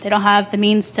need. They don't have the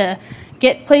means to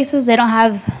get places. They don't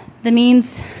have the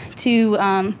means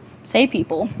to save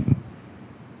people.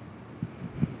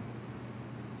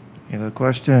 Any other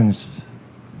questions?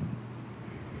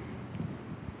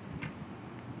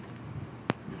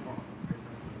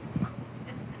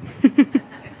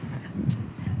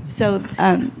 So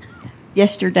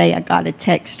yesterday I got a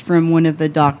text from one of the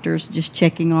doctors just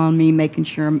checking on me, making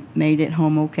sure I made it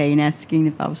home okay, and asking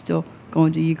if I was still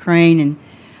going to Ukraine.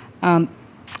 And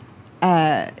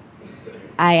I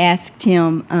asked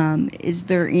him, is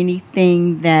there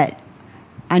anything that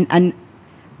I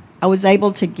was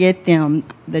able to get them,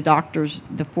 the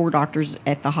 4 doctors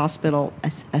at the hospital,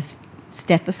 a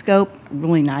stethoscope, a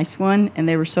really nice one, and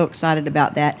they were so excited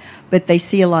about that. But they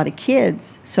see a lot of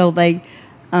kids, so I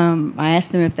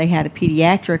asked them if they had a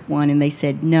pediatric one, and they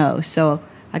said no. So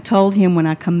I told him when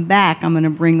I come back, I'm going to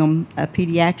bring them a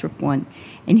pediatric one.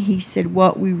 And he said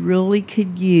what we really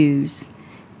could use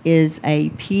is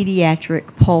a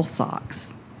pediatric pulse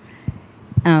ox.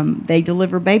 They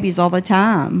deliver babies all the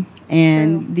time,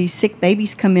 and these sick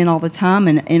babies come in all the time,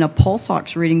 and a pulse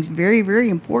ox reading is very, very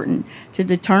important to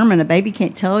determine. A baby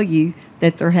can't tell you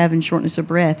that they're having shortness of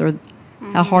breath or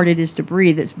how hard it is to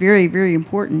breathe. It's very, very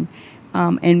important.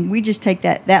 And we just take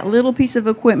that little piece of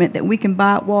equipment that we can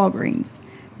buy at Walgreens.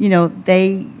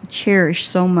 They cherish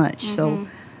so much. So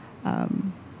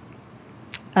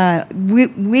I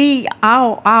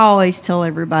always tell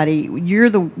everybody,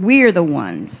 we are the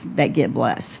ones that get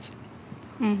blessed.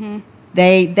 Mm-hmm.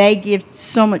 They give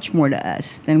so much more to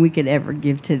us than we could ever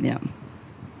give to them.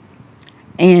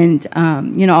 And I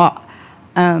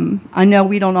know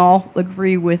we don't all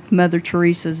agree with Mother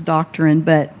Teresa's doctrine,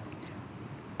 but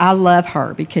I love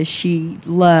her because she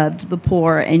loved the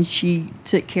poor and she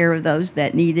took care of those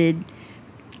that needed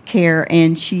care.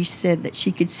 And she said that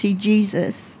she could see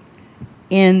Jesus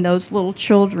in those little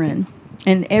children.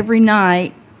 And every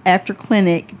night after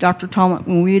clinic,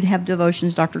 when we would have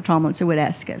devotions, Dr. Tomlinson would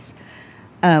ask us,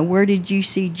 where did you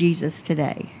see Jesus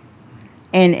today?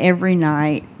 And every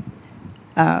night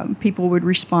people would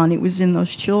respond, it was in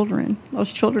those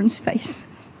children's faces.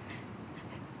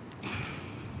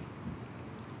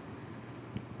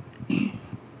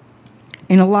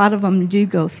 And a lot of them do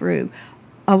go through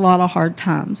a lot of hard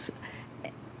times.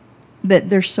 But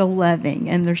they're so loving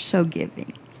and they're so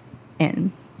giving.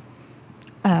 And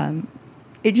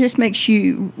it just makes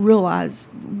you realize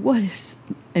what is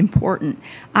important.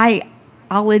 I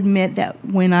I'll admit that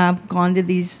when I've gone to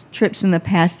these trips in the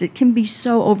past, it can be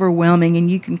so overwhelming, and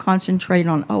you can concentrate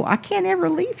on, oh, I can't ever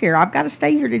leave here. I've got to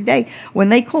stay here today. When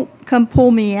they come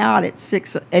pull me out at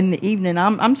 6 in the evening,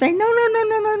 I'm saying, no.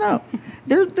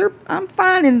 I'm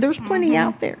fine, and there's plenty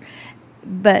out there.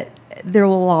 But there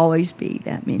will always be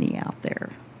that many out there.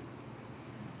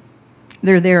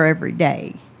 They're there every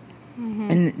day,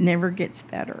 and it never gets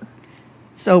better.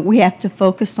 So we have to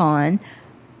focus on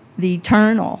the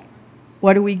eternal.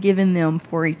 What are we giving them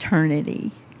for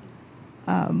eternity?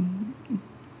 What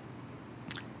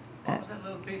was that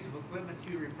little piece of equipment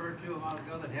you referred to a while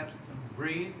ago that helps them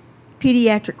breathe?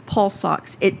 Pediatric pulse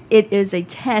ox. It is a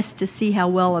test to see how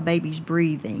well a baby's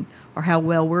breathing or how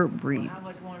well we're breathing. How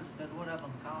much does one of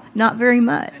them cost? Not very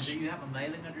much. And do you have a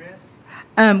mailing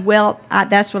address? Well,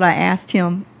 that's what I asked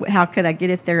him. How could I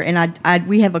get it there? And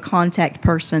we have a contact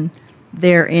person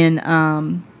there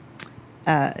in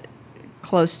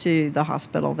close to the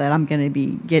hospital that I'm going to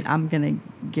get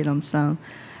them some.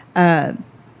 The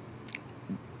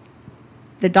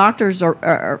doctors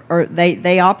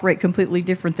they operate completely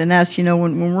different than us. You know,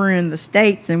 when we're in the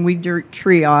States and we do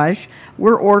triage,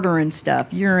 we're ordering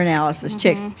stuff: urinalysis,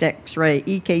 chest X-ray,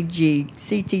 EKG,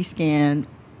 CT scan,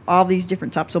 all these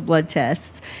different types of blood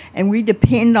tests, and we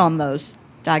depend on those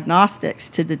diagnostics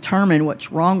to determine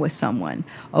what's wrong with someone.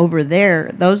 Over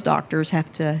there, those doctors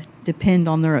have to depend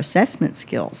on their assessment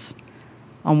skills,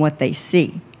 on what they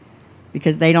see,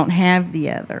 because they don't have the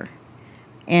other.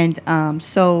 And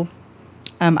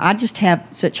I just have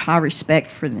such high respect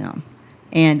for them,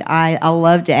 and I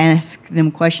love to ask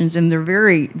them questions, and they're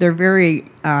very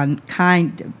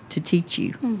kind to teach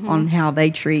you on how they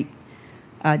treat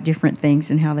different things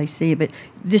and how they see it. But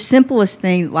the simplest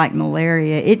thing, like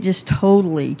malaria, it just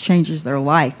totally changes their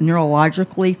life,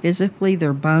 neurologically, physically,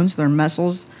 their bones, their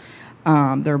muscles,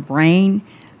 their brain,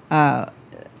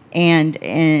 and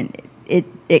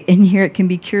here it can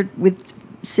be cured with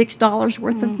 $6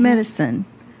 worth of medicine,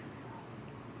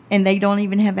 and they don't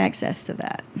even have access to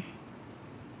that.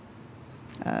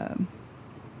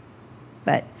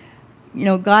 But you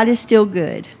know, God is still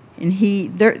good, and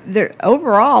they're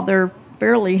overall they're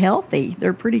fairly healthy.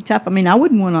 They're pretty tough. I mean, I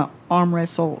wouldn't want to arm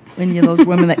wrestle any of those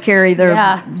women that carry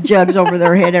their jugs over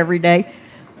their head every day.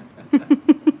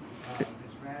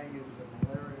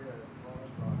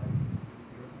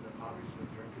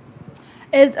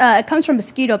 It comes from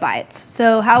mosquito bites.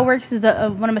 So how it works is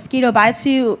that when a mosquito bites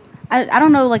you, I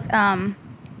don't know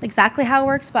exactly how it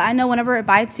works, but I know whenever it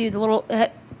bites you,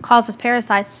 it causes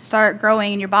parasites to start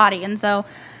growing in your body, and so.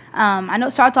 I know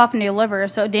it starts off in your liver,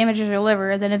 so it damages your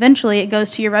liver. Then eventually it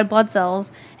goes to your red blood cells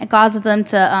and causes them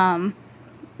to,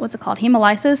 what's it called,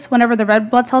 hemolysis, whenever the red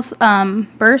blood cells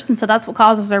burst. And so that's what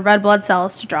causes their red blood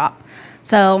cells to drop.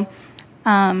 So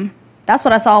that's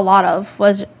what I saw a lot of,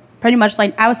 was pretty much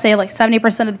I would say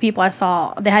 70% of the people I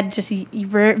saw, they had just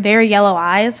very yellow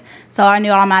eyes. So I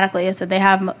knew automatically is that they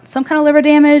have some kind of liver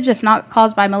damage, if not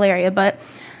caused by malaria. But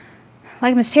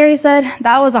like Ms. Terry said,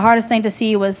 that was the hardest thing to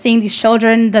see, was seeing these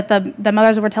children that the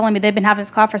mothers were telling me they've been having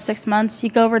this cough for 6 months. You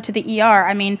go over to the ER.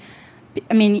 I mean,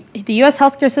 the U.S.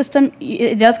 healthcare system,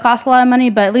 it does cost a lot of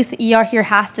money, but at least the ER here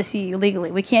has to see you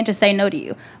legally. We can't just say no to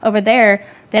you. Over there,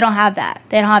 they don't have that.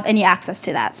 They don't have any access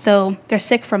to that. So they're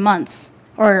sick for months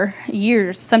or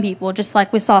years, some people, just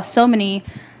like we saw so many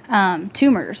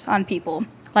tumors on people.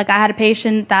 Like I had a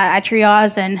patient that I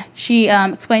triaged, and she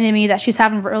explained to me that she's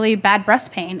having really bad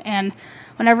breast pain. And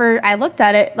whenever I looked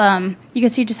at it, you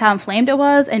could see just how inflamed it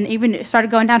was, and even it started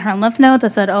going down her lymph nodes. I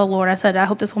said, "Oh Lord," I said, "I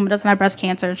hope this woman doesn't have breast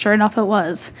cancer." And sure enough, it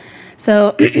was.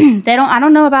 So I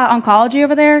don't know about oncology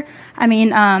over there. I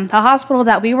mean, the hospital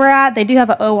that we were at, they do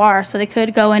have an OR, so they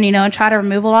could go in, and try to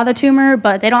remove a lot of the tumor,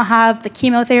 but they don't have the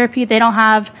chemotherapy. They don't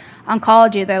have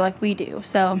oncology there like we do.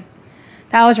 So.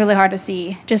 That was really hard to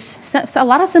see. Just a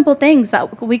lot of simple things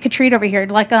that we could treat over here.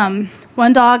 Like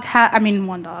one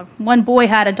boy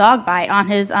had a dog bite on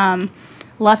his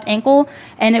left ankle,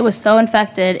 and it was so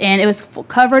infected, and it was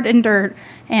covered in dirt,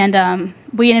 and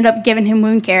we ended up giving him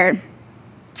wound care,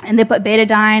 and they put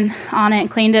betadine on it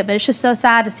and cleaned it. But it's just so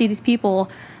sad to see these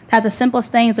people have the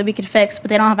simplest things that we could fix, but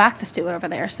they don't have access to it over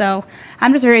there. So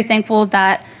I'm just very thankful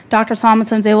that Dr.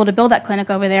 Thomason was able to build that clinic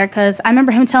over there, because I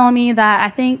remember him telling me that I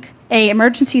think a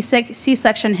emergency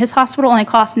C-section, his hospital only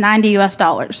costs $90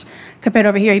 US, compared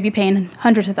over here, you'd be paying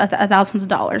hundreds of thousands of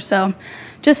dollars. So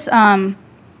just knowing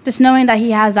that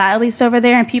he has that at least over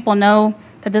there, and people know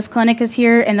that this clinic is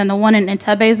here, and then the one in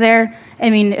Entebbe is there. I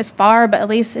mean, it's far, but at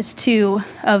least it's two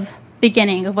of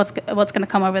beginning of what's going to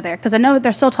come over there. Because I know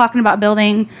they're still talking about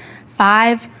building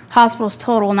 5 hospitals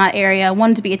total in that area,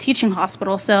 one to be a teaching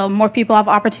hospital, so more people have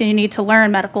opportunity to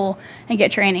learn medical and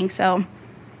get training. So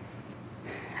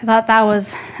I thought that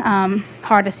was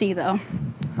hard to see, though.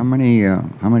 How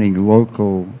many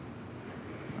local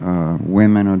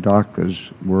women or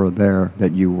doctors were there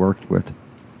that you worked with?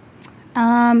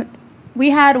 We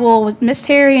had, well, with Miss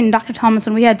Terry and Dr.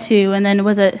 Thomason, we had 2, and then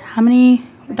was it, how many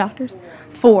doctors?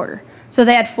 4. So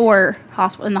they had 4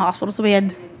 in the hospital, so we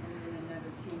had...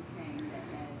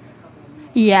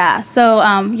 Yeah, so,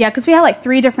 yeah, because we had like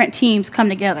 3 different teams come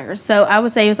together. So I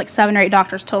would say it was like 7 or 8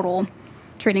 doctors total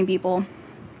treating people.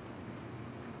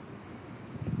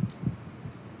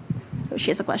 Oh, she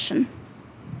has a question.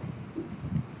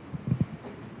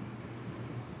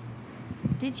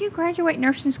 Did you graduate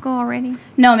nursing school already?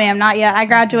 No, ma'am, not yet. I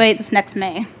graduate this next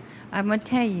May. I'm going to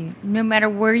tell you, no matter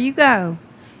where you go,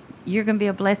 you're going to be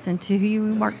a blessing to who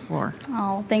you work for.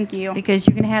 Oh, thank you. Because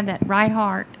you're going to have that right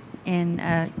heart and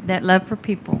that love for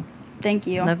people. Thank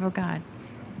you. Love of God.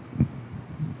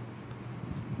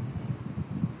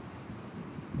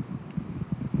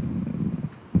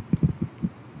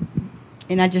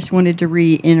 And I just wanted to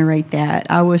reiterate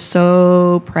that. I was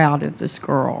so proud of this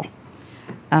girl.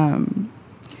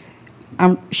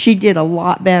 She did a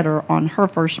lot better on her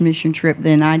first mission trip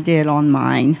than I did on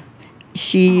mine.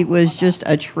 She was just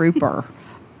a trooper,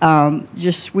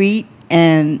 just sweet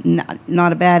and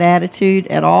not a bad attitude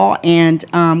at all. And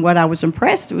what I was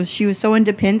impressed was she was so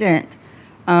independent.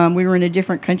 We were in a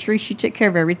different country. She took care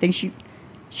of everything.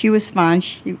 She was fine.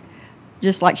 She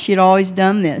just like she'd always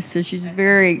done this. So she's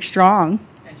very strong.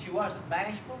 And she wasn't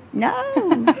bashful? No,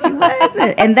 she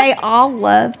wasn't. And they all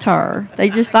loved her. They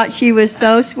just thought she was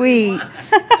so sweet.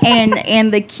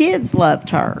 And the kids loved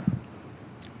her.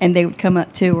 And they would come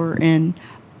up to her, and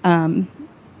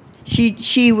she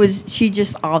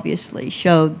just obviously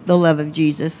showed the love of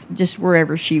Jesus just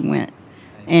wherever she went.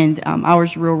 And I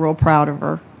was real proud of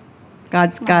her.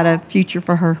 God's got a future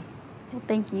for her. Well,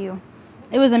 thank you.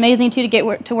 It was amazing, too, to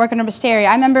get to work under Miss Terry.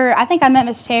 I think I met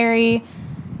Miss Terry,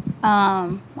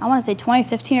 I want to say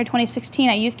 2015 or 2016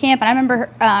 at youth camp. And I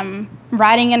remember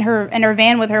riding in her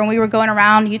van with her when we were going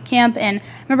around youth camp. And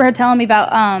I remember her telling me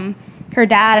about her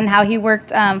dad and how he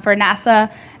worked for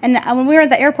NASA. And when we were at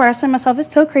the airport, I was telling myself,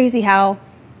 it's so crazy how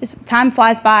time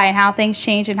flies by and how things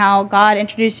change and how God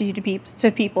introduces you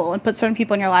to people and puts certain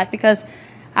people in your life. Because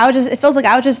it feels like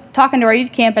I was just talking to our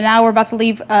youth camp, and now we're about to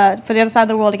leave for the other side of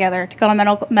the world together to go on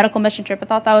a medical mission trip. I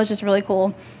thought that was just really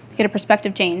cool to get a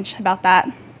perspective change about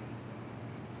that.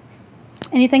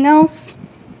 Anything else?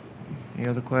 Any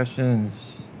other questions?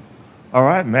 All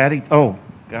right, Maddie. Oh,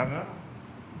 got it.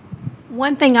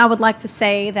 One thing I would like to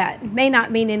say that may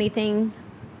not mean anything,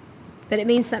 but it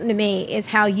means something to me, is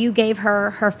how you gave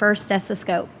her her first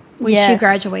stethoscope when she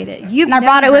graduated. And I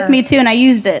brought it with me, too, and I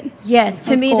used it. Yes,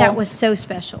 to me cool. that was so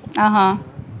special. Uh-huh.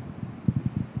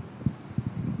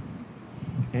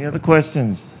 Any other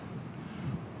questions?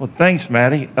 Well, thanks,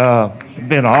 Maddie. It's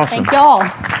been awesome. Thank y'all.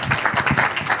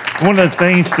 One of the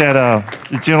things that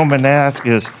the gentleman asked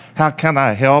is, how can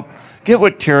I help? Get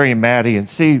with Terry and Maddie and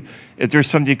see if there's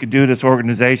something you could do this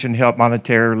organization, help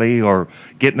monetarily or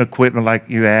getting equipment like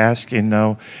you asked, you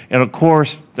know. And of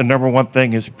course, the number one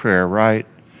thing is prayer, right?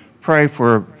 Pray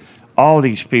for all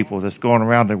these people that's going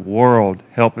around the world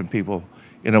helping people,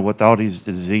 you know, with all these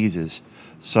diseases.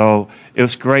 So it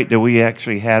was great that we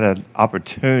actually had an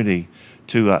opportunity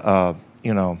to,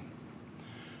 you know,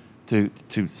 to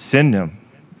send them.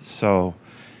 So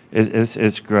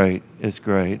it's great. It's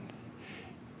great.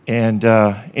 And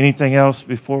anything else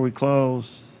before we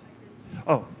close?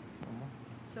 Oh.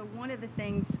 So one of the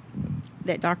things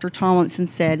that Dr. Tomlinson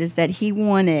said is that he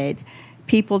wanted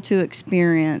people to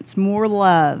experience more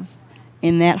love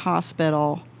in that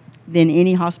hospital than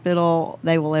any hospital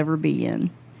they will ever be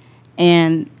in.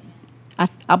 And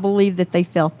I believe that they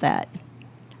felt that.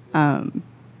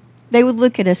 They would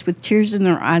look at us with tears in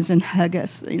their eyes and hug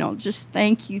us, you know, just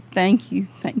thank you, thank you,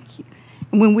 thank you.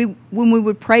 And when we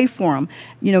would pray for them,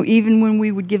 you know, even when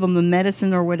we would give them the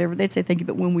medicine or whatever, they'd say thank you.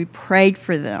 But when we prayed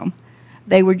for them,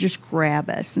 they would just grab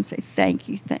us and say thank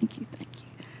you, thank you, thank you.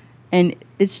 And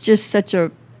it's just such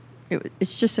a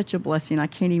blessing. I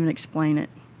can't even explain it.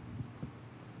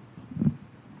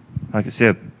 Like I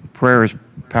said, prayer is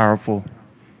powerful.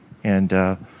 And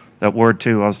that word,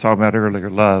 too, I was talking about earlier,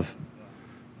 love.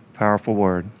 Powerful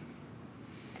word.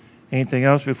 Anything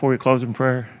else before we close in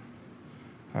prayer?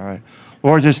 All right.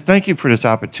 Lord, just thank you for this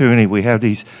opportunity. We have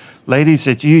these ladies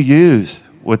that you use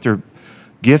with their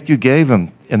gift you gave them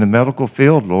in the medical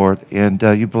field, Lord, and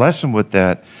you bless them with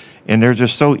that. And they're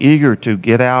just so eager to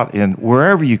get out and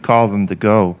wherever you call them to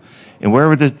go. And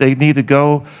wherever they need to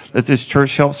go, let this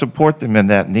church help support them in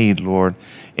that need, Lord.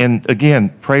 And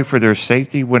again, pray for their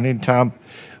safety when anytime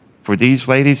for these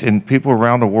ladies and people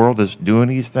around the world that's doing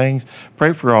these things.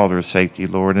 Pray for all their safety,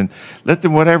 Lord, and let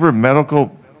them, whatever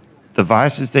medical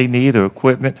devices they need or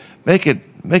equipment, make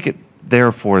it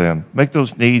there for them. Make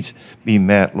those needs be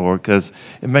met, Lord, because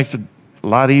it makes it a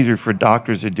lot easier for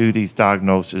doctors to do these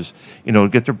diagnoses, to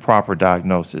get their proper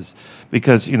diagnosis.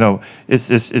 Because, it's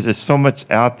just so much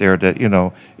out there that,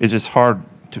 it's just hard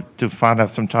to find out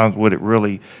sometimes what it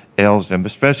really ails them,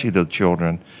 especially the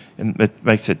children, and it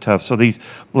makes it tough. So these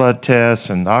blood tests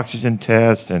and oxygen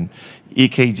tests and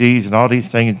EKGs and all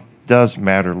these things does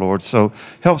matter, Lord. So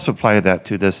help supply that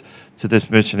to this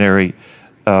missionary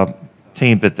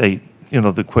team that they,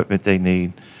 the equipment they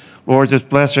need. Lord, just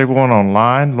bless everyone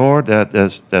online, Lord,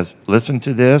 that's listened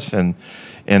to this, and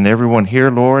everyone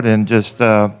here, Lord, and just,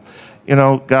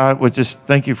 God, we just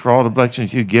thank you for all the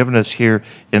blessings you've given us here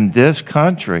in this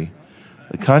country,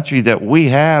 the country that we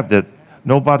have that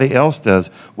nobody else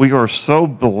does. We are so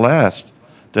blessed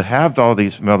to have all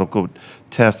these medical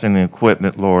testing and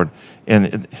equipment, Lord,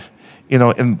 and,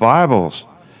 in Bibles.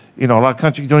 A lot of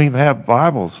countries don't even have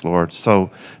Bibles, Lord. So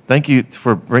thank you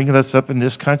for bringing us up in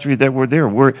this country that we're there.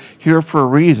 We're here for a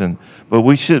reason, but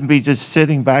we shouldn't be just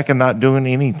sitting back and not doing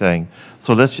anything.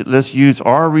 So let's use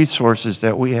our resources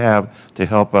that we have to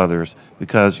help others,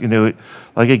 because,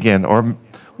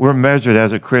 we're measured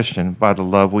as a Christian by the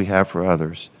love we have for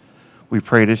others. We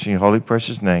pray this in your holy,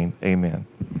 precious name. Amen.